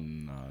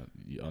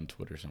on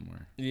Twitter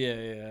somewhere.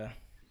 Yeah.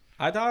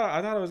 I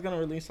thought it was gonna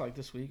release like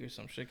this week or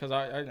some shit because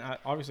I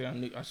obviously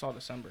I saw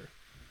December.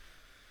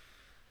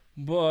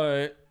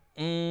 But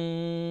let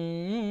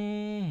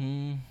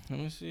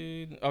me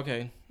see.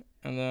 Okay,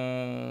 and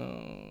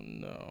then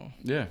no,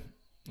 Yeah,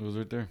 it was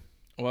right there.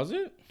 was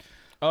it?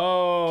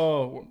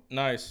 Oh,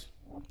 nice.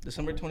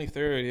 December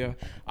 23rd. Yeah,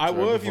 I It's right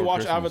will if you before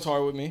watch Christmas.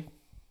 Avatar with me.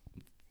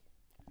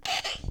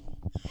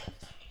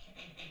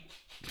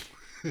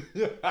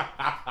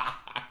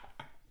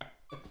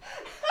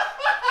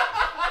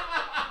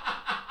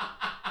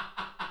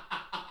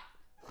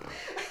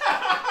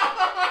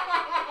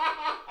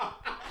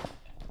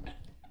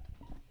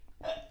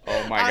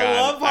 Oh my god!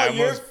 I love how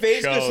your almost face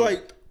is choked.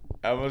 like,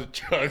 I almost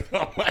choked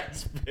on my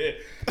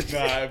spit.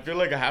 Nah, I feel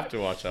like I have to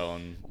watch that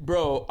one.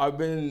 bro. I've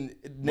been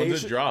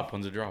When's it drop?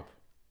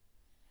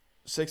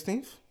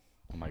 16th.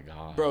 Oh my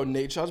god, Bro,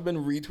 Nate Shot's been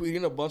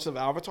retweeting a bunch of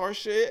Avatar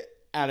shit,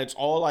 and it's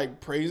all like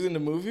praising the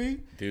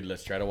movie dude,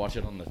 let's try to watch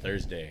it on the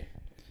Thursday.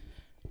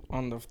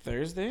 on the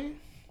Thursday.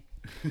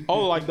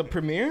 Oh, like the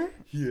premiere?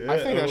 Yeah, I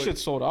think that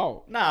shit's sold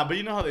out. Nah, but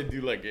you know how they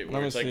do like it, Let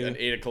where me it's like see. at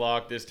 8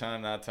 o'clock this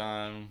time, that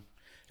time.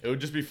 It would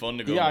just be fun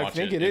to go Yeah, and I watch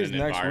think it it in is an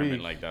next environment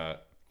week. like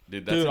that.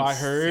 Dude, that's Dude,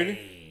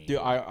 insane.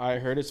 I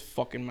heard it's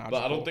fucking magical.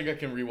 But I don't think I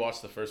can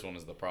rewatch the first one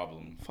is the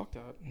problem. Fuck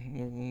that.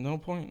 No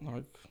point.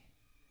 Like,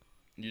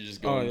 You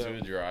just go into yeah.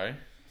 it dry.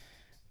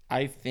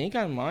 I think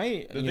I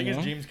might. The thing is,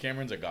 James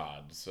Cameron's a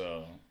god,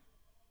 so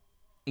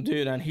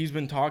dude, and he's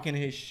been talking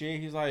his shit.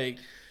 He's like,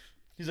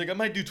 I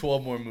might do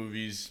 12 more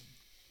movies.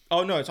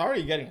 oh no, it's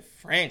already getting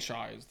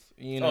franchised.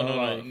 You know, Oh,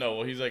 like, no.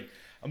 Well, he's like,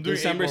 I'm doing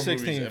December 8 more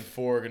movies 16th. and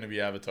 4 are gonna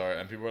be Avatar,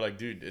 and people are like,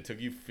 dude, it took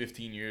you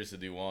 15 years to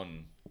do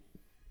one.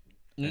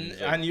 And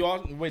he's like- And you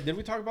all wait. Did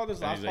we talk about this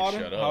And last he's like,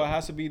 pod? "Shut How up." it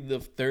has to be the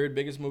third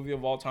biggest movie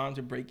of all time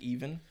to break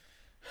even.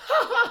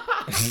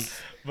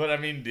 But I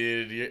mean,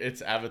 dude,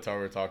 it's Avatar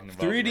we're talking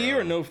about. 3D bro.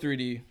 or no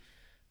 3D?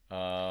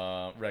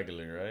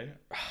 Regular, right?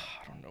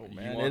 I don't know, You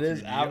man. want It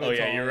is 3D? Avatar. Oh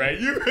yeah, you're right.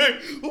 You're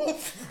right.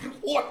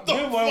 What the?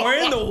 Dude, when we're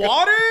in the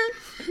water,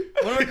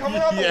 when we're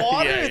coming out the Yeah,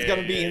 water, yeah, it's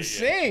gonna yeah, be yeah, yeah.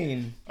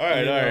 insane. All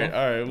right, You all right, know?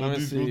 all right. Let We'll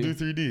me do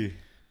see. 3D,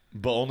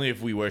 but only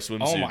if we wear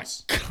swimsuits. Oh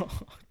my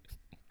god.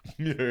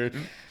 You heard?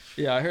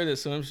 Yeah, I heard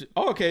this swimsuit.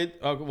 Oh, okay.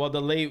 Well,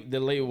 the late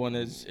one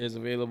is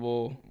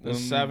available. The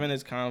 7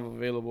 is kind of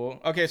available.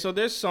 Okay, so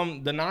there's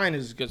some. The 9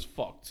 is just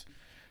fucked.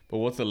 But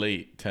what's the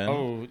late 10?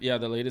 Oh yeah,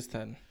 the latest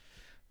 10.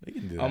 we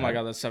can do that. Oh my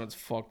god, the 7's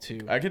fucked too.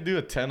 I could do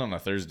a 10 on a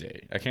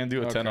Thursday. I can't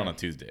do a 10 Okay. on a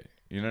Tuesday.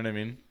 You know what I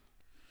mean?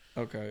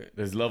 Okay.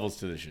 There's levels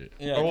to this shit.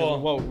 Yeah. Oh,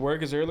 'Cause, well,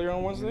 work is earlier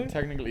on Wednesday.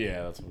 technically,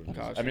 yeah, that's what it is.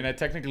 Gotcha. I mean, I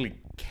technically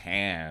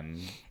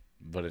can,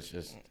 but it's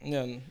just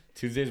Yeah.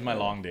 Tuesday's my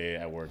long day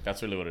at work.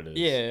 That's really what it is.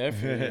 Yeah. I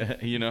feel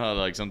you. You know how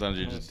like sometimes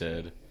you're just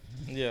dead.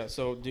 Yeah.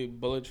 So, dude,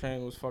 Bullet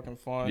Train was fucking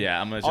fun. Yeah,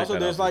 I'm gonna check Also, that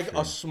there's out like for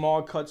sure. a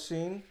small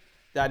cutscene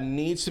that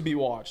needs to be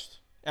watched.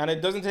 And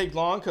it doesn't take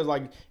long because,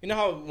 like, you know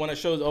how when a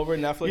show's over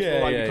Netflix, Yeah,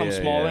 will, like, yeah, become yeah,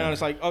 smaller yeah. and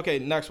it's like, okay,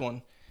 next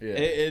one. Yeah.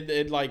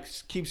 It like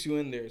keeps you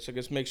in there. So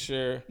just make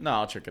sure. No,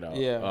 I'll check it out.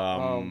 Yeah.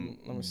 Let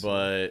me see.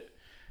 But,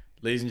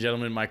 ladies and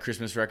gentlemen, my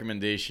Christmas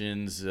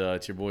recommendations.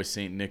 It's your boy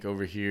Saint Nick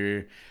over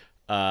here.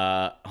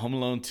 Home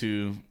Alone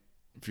 2.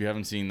 If you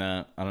haven't seen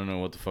that, I don't know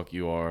what the fuck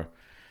you are.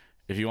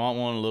 If you want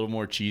one a little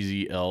more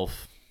cheesy,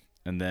 Elf.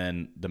 And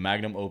then the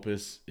magnum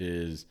opus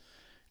is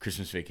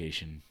Christmas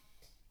Vacation.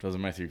 Those are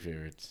my 3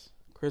 favorites.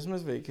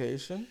 Christmas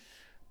Vacation?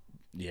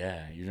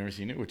 Yeah. You've never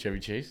seen it with Chevy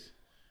Chase?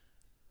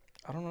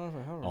 I don't know if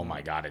I have. Oh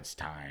my God, it's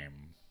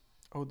time.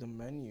 Oh, The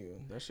Menu.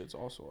 That shit's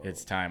also out.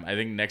 It's time. I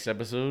think next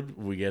episode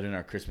we get in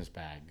our Christmas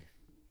bag.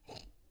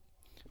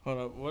 Hold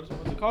up. What's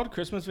it called?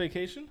 Christmas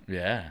Vacation?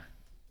 Yeah.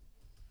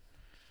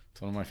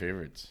 It's one of my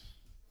favorites.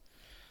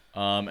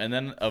 And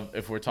then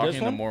if we're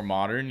talking the more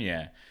modern,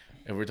 yeah.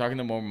 If we're talking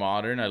the more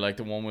modern, I like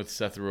the one with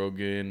Seth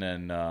Rogen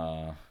and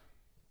I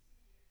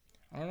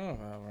don't know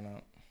if I have or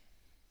not.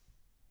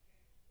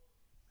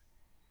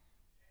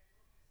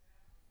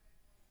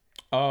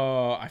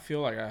 I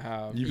feel like I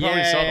have. You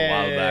probably saw it a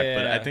while back,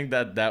 but I think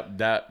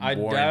that I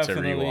warrants a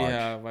definitely rewatch.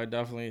 have. I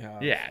definitely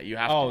have. Yeah, you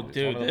have Oh, to. It's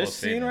dude, one of this those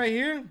scene famous. right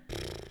here?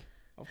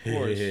 Of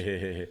course.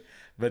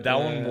 But that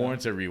one Yeah.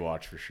 warrants a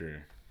rewatch for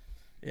sure.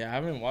 Yeah, I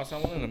haven't watched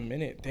that one in a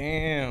minute.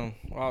 Damn.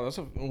 Wow, that's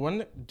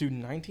when, dude,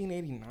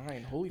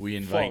 1989. Holy fuck. We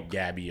invite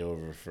Gabby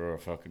over for a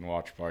fucking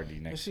watch party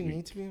Does next she week.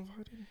 need to be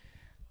invited?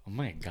 Oh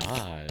my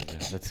God,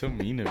 that's so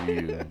mean of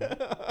you.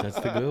 That's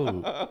the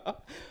goat.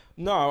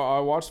 No, I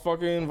watched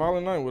fucking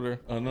Violent Night with her.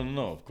 Oh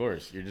no, of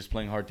course. You're just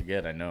playing hard to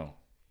get, I know.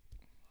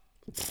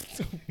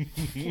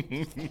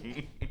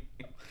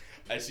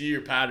 I see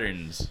your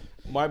patterns.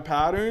 My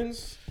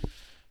patterns?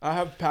 I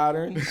have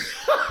patterns.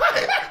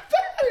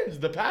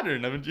 The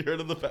pattern. Haven't you heard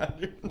of the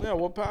pattern? Yeah,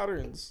 what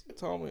patterns?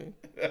 Tell me.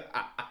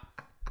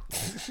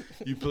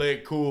 You play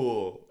it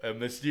cool and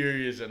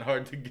mysterious and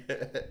hard to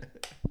get.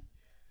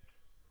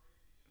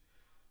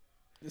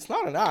 It's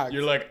not an act.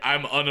 You're like,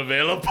 I'm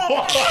unavailable.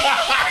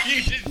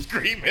 You just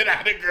scream it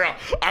at a girl.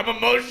 I'm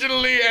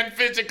emotionally and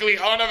physically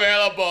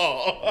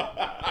unavailable.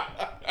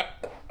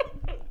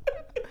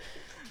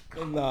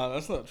 Nah,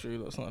 that's not true.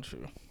 That's not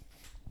true.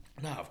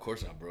 Nah, of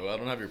course not, bro. I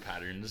don't have your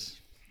patterns.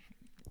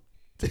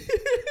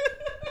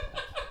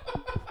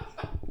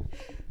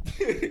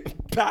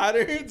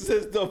 Patterns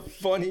is the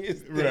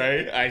funniest thing.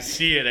 Right? I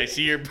see it. I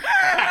see your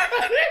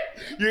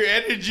your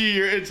energy.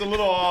 It's a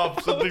little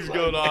off. Something's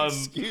going on.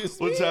 Excuse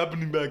What's me?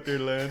 happening back there,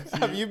 Lance?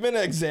 Have you been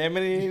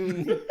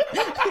examining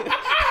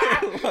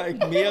like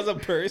me as a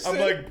person?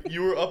 I'm like,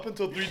 you were up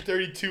until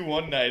 3:32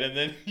 one night, and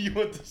then you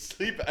went to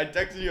sleep. I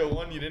texted you at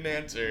 1, you didn't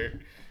answer.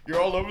 You're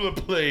all over the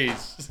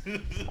place.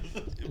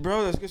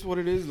 Bro, that's just what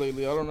it is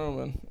lately. I don't know,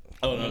 man.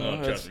 Oh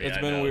no, trust me. It's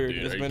I been know, weird.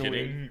 Dude. It's Are been you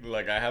kidding?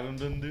 Like I haven't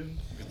been, dude.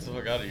 Get the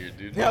fuck out of here,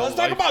 dude. Yeah, My let's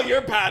whole talk life- about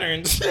your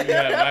patterns. Yeah,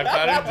 my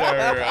patterns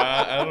are.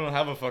 I don't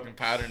have a fucking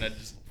pattern. I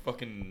just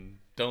fucking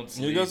don't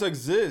sleep. You just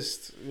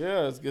exist.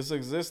 Yeah, it's just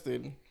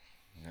existed.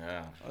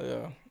 Yeah.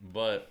 Yeah.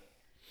 But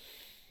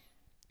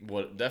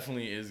what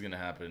definitely is gonna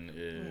happen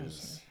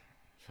is,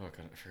 fuck,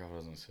 I forgot what I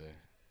was gonna say.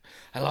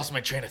 I lost my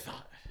train of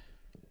thought.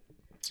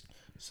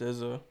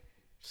 SZA.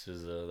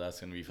 SZA, that's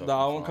gonna be fucking. The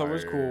album fire.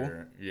 cover's cool.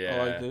 Yeah,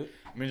 I liked it.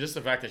 I mean, just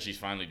the fact that she's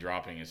finally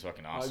dropping is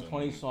fucking awesome.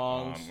 20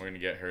 songs. We're gonna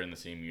get her in the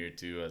same year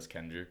too as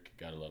Kendrick.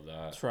 Gotta love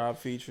that. Trap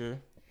feature.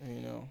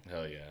 You know.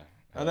 Hell yeah.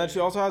 And then she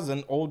also has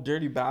an Old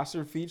Dirty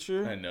Bastard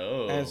feature. I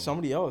know. And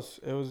somebody else.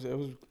 It was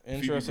Phoebe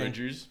interesting.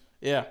 Bridgers.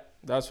 Yeah,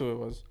 that's who it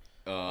was.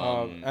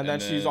 And then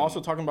she's also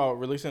talking about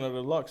releasing a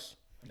deluxe.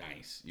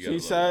 Nice. You She gotta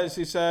love said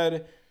she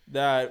said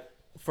that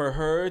for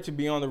her to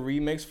be on the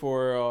remix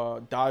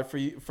for Die For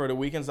You, for the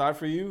Weeknd's Die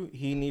For You,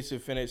 he needs to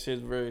finish his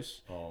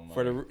verse that. Oh my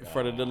for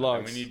the God.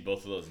 deluxe. And we need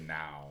both of those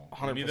now.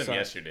 100%. We need them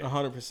yesterday.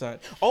 100%.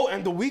 Oh,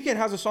 and The Weeknd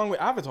has a song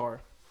with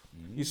Avatar.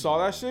 You saw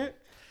that shit?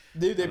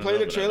 Dude, they I don't played know,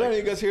 the but I trailer like and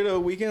you that. guys hear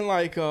The Weeknd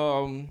like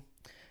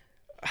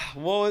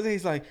what was it?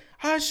 He's like,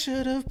 I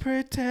should have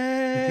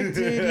protected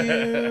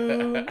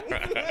you.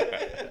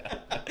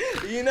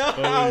 You know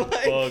how Holy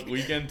like fuck.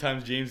 Weekend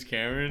times James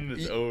Cameron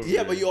is over.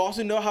 yeah, but you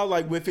also know how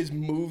like with his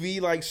movie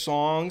like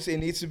songs, it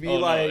needs to be Oh, no,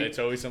 like it's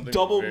always something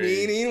double very-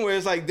 meaning, where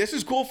it's like this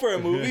is cool for a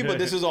movie, but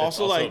this is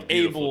also, also a like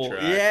beautiful able.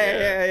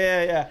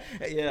 track,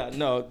 Yeah.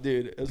 No,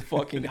 dude, it's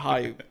fucking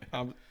hype.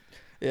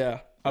 Yeah,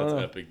 I That's don't know.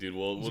 epic, dude.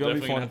 We'll It's gonna be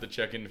definitely fun. have to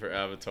check in for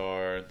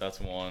Avatar. That's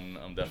one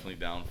I'm definitely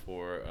down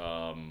for.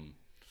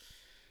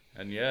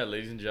 And yeah,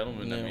 ladies and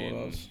gentlemen, Yeah, I what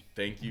mean, else?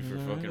 thank you for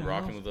fucking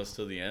rocking with us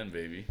till the end,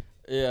 baby.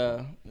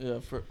 Yeah.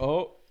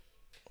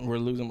 We're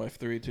losing by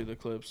 3 to the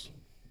Clips.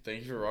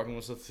 Thank you for rocking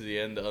with us to the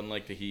end,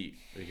 unlike the Heat,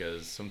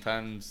 because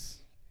sometimes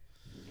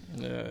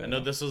Yeah. I know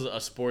this was a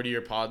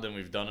sportier pod than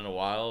we've done in a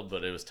while,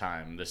 but it was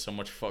time. There's so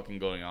much fucking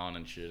going on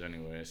and shit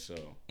anyway, so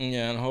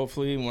Yeah, and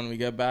hopefully when we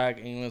get back,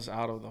 England's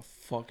out of the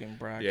fucking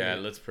bracket. yeah,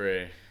 let's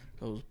pray.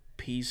 Those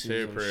pieces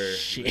Say a of prayer.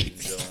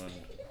 shit.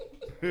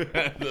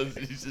 Those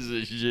pieces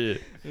of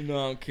shit.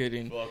 No, I'm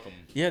kidding. Fuck 'em.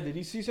 Yeah, did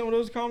you see some of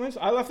those comments?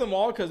 I left them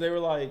all because they were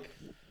like,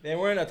 they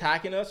weren't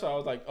attacking us, so I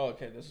was like, oh,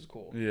 okay, this is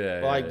cool. Yeah.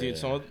 But like,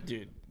 yeah, dude,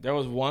 yeah. there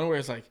was one where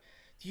it's like,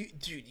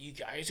 you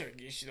guys are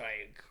just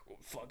like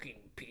fucking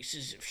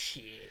pieces of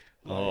shit.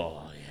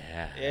 Oh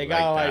yeah. It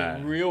got that.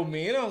 like real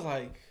mean. I was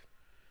like,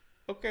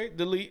 okay,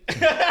 delete.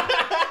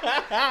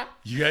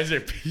 You guys are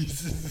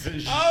pieces of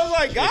shit. I was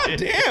like, God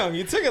damn,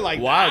 you took it like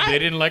Wow, that. they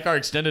didn't like our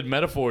extended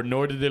metaphor,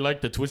 nor did they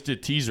like the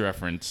Twisted Teas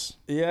reference.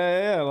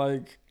 Yeah,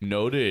 like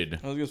Noted.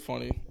 that was just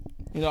funny.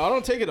 You know, I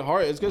don't take it to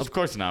heart. It's just Of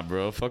course not,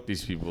 bro. Fuck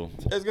these people.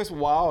 it's just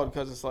wild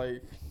because it's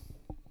like,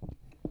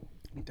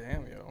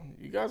 damn, yo,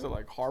 you guys are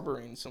like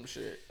harboring some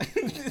shit.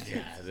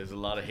 Yeah, there's a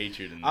lot of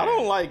hatred in there. I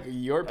don't like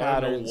your I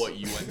patterns. don't know what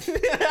you went.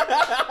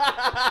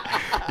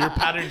 Your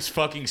patterns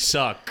fucking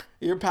suck.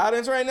 Your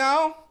patterns right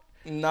now,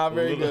 not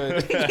very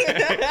good.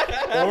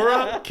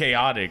 Aura,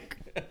 chaotic.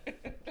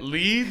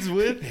 Leads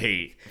with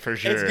hate, for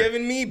sure. It's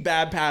giving me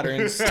bad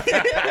patterns.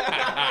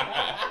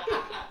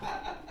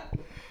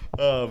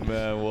 Oh,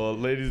 man. Well,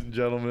 ladies and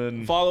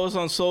gentlemen. Follow us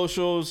on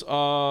socials.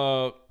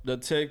 The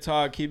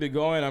TikTok, keep it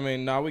going. I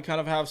mean, now we kind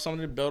of have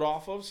something to build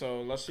off of.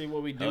 So let's see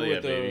what we do Hell yeah,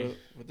 with baby.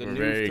 the We're new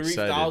very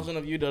 3,000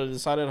 of you that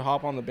decided to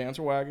hop on the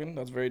banter wagon.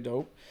 That's very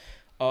dope.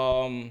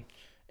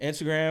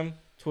 Instagram,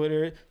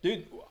 Twitter,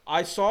 dude.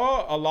 I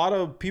saw a lot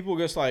of people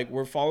just like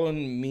were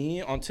following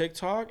me on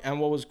TikTok, and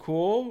what was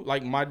cool,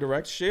 like my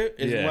direct shit,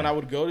 is Yeah. when I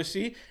would go to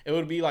see, it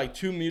would be like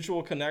 2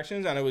 mutual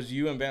connections, and it was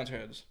you and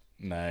Banterheads.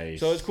 Nice.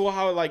 So it's cool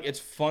how like it's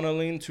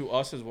funneling to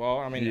us as well.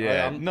 I mean,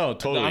 Yeah. No,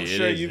 totally. I'm It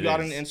sure is, you've it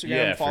gotten is. Instagram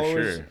Yeah, for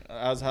followers, sure.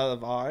 as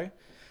have I.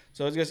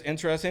 So it's just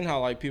interesting how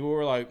like people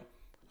were like,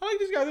 I like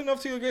these guys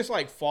enough to just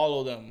like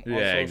follow them. On Yeah,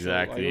 social.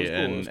 exactly. Like, it was cool,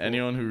 it And was cool.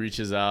 anyone who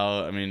reaches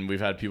out, I mean,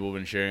 we've had people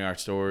been sharing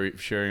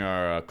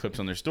our clips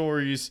on their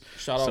stories,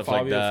 Shout out stuff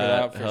Fabio like that. for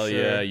that, for Hell sure.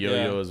 yeah,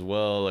 Yo-Yo Yeah. as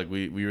well. Like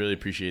we really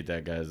appreciate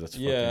that, guys. That's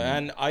Yeah,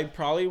 and I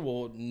probably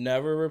will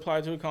never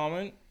reply to a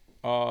comment.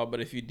 But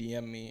if you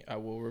DM me, I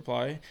will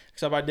reply.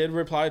 Except I did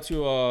reply to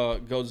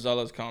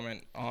Godzilla's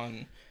comment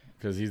on.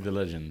 because he's the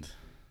legend.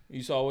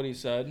 You saw what he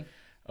said,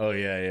 Oh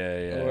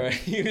yeah. where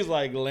he was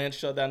like, "Lance,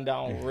 shut that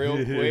down real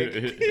quick."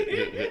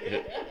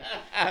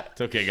 It's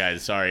okay,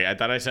 guys. Sorry, I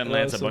thought I sent That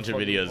Lance a was so bunch of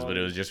fucking videos, funny. but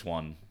it was just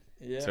one.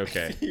 Yeah, It's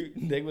okay.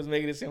 Nick was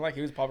making it seem like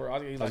he was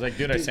paparazzi. He's I was like,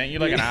 dude, I sent you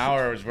like an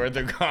hour's worth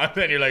of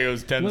content. You're like, it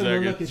was 10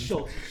 seconds. at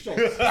Schultz.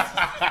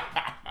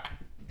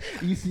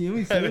 You see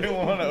him? I didn't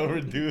want to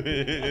overdo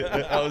it.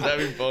 I was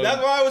having fun.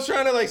 That's why I was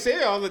trying to like say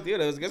it. I was like,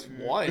 dude, it was just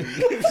one.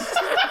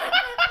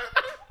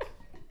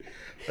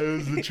 It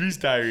was the Tree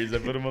Diaries. I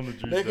put him on the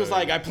Tree Nick was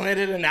like, I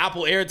planted an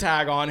Apple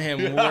AirTag on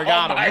him when we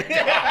got him. my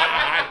God.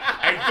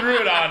 I threw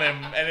it on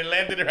him, and it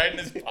landed right in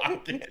his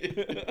pocket.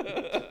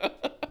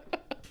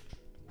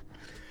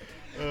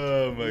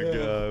 Oh my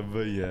God!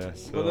 But yeah.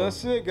 So. But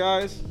that's it,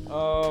 guys.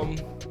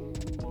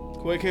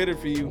 Quick hitter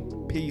for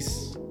you.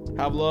 Peace.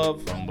 Have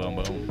love. Boom, boom,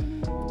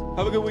 boom.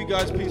 Have a good week,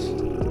 guys. Peace.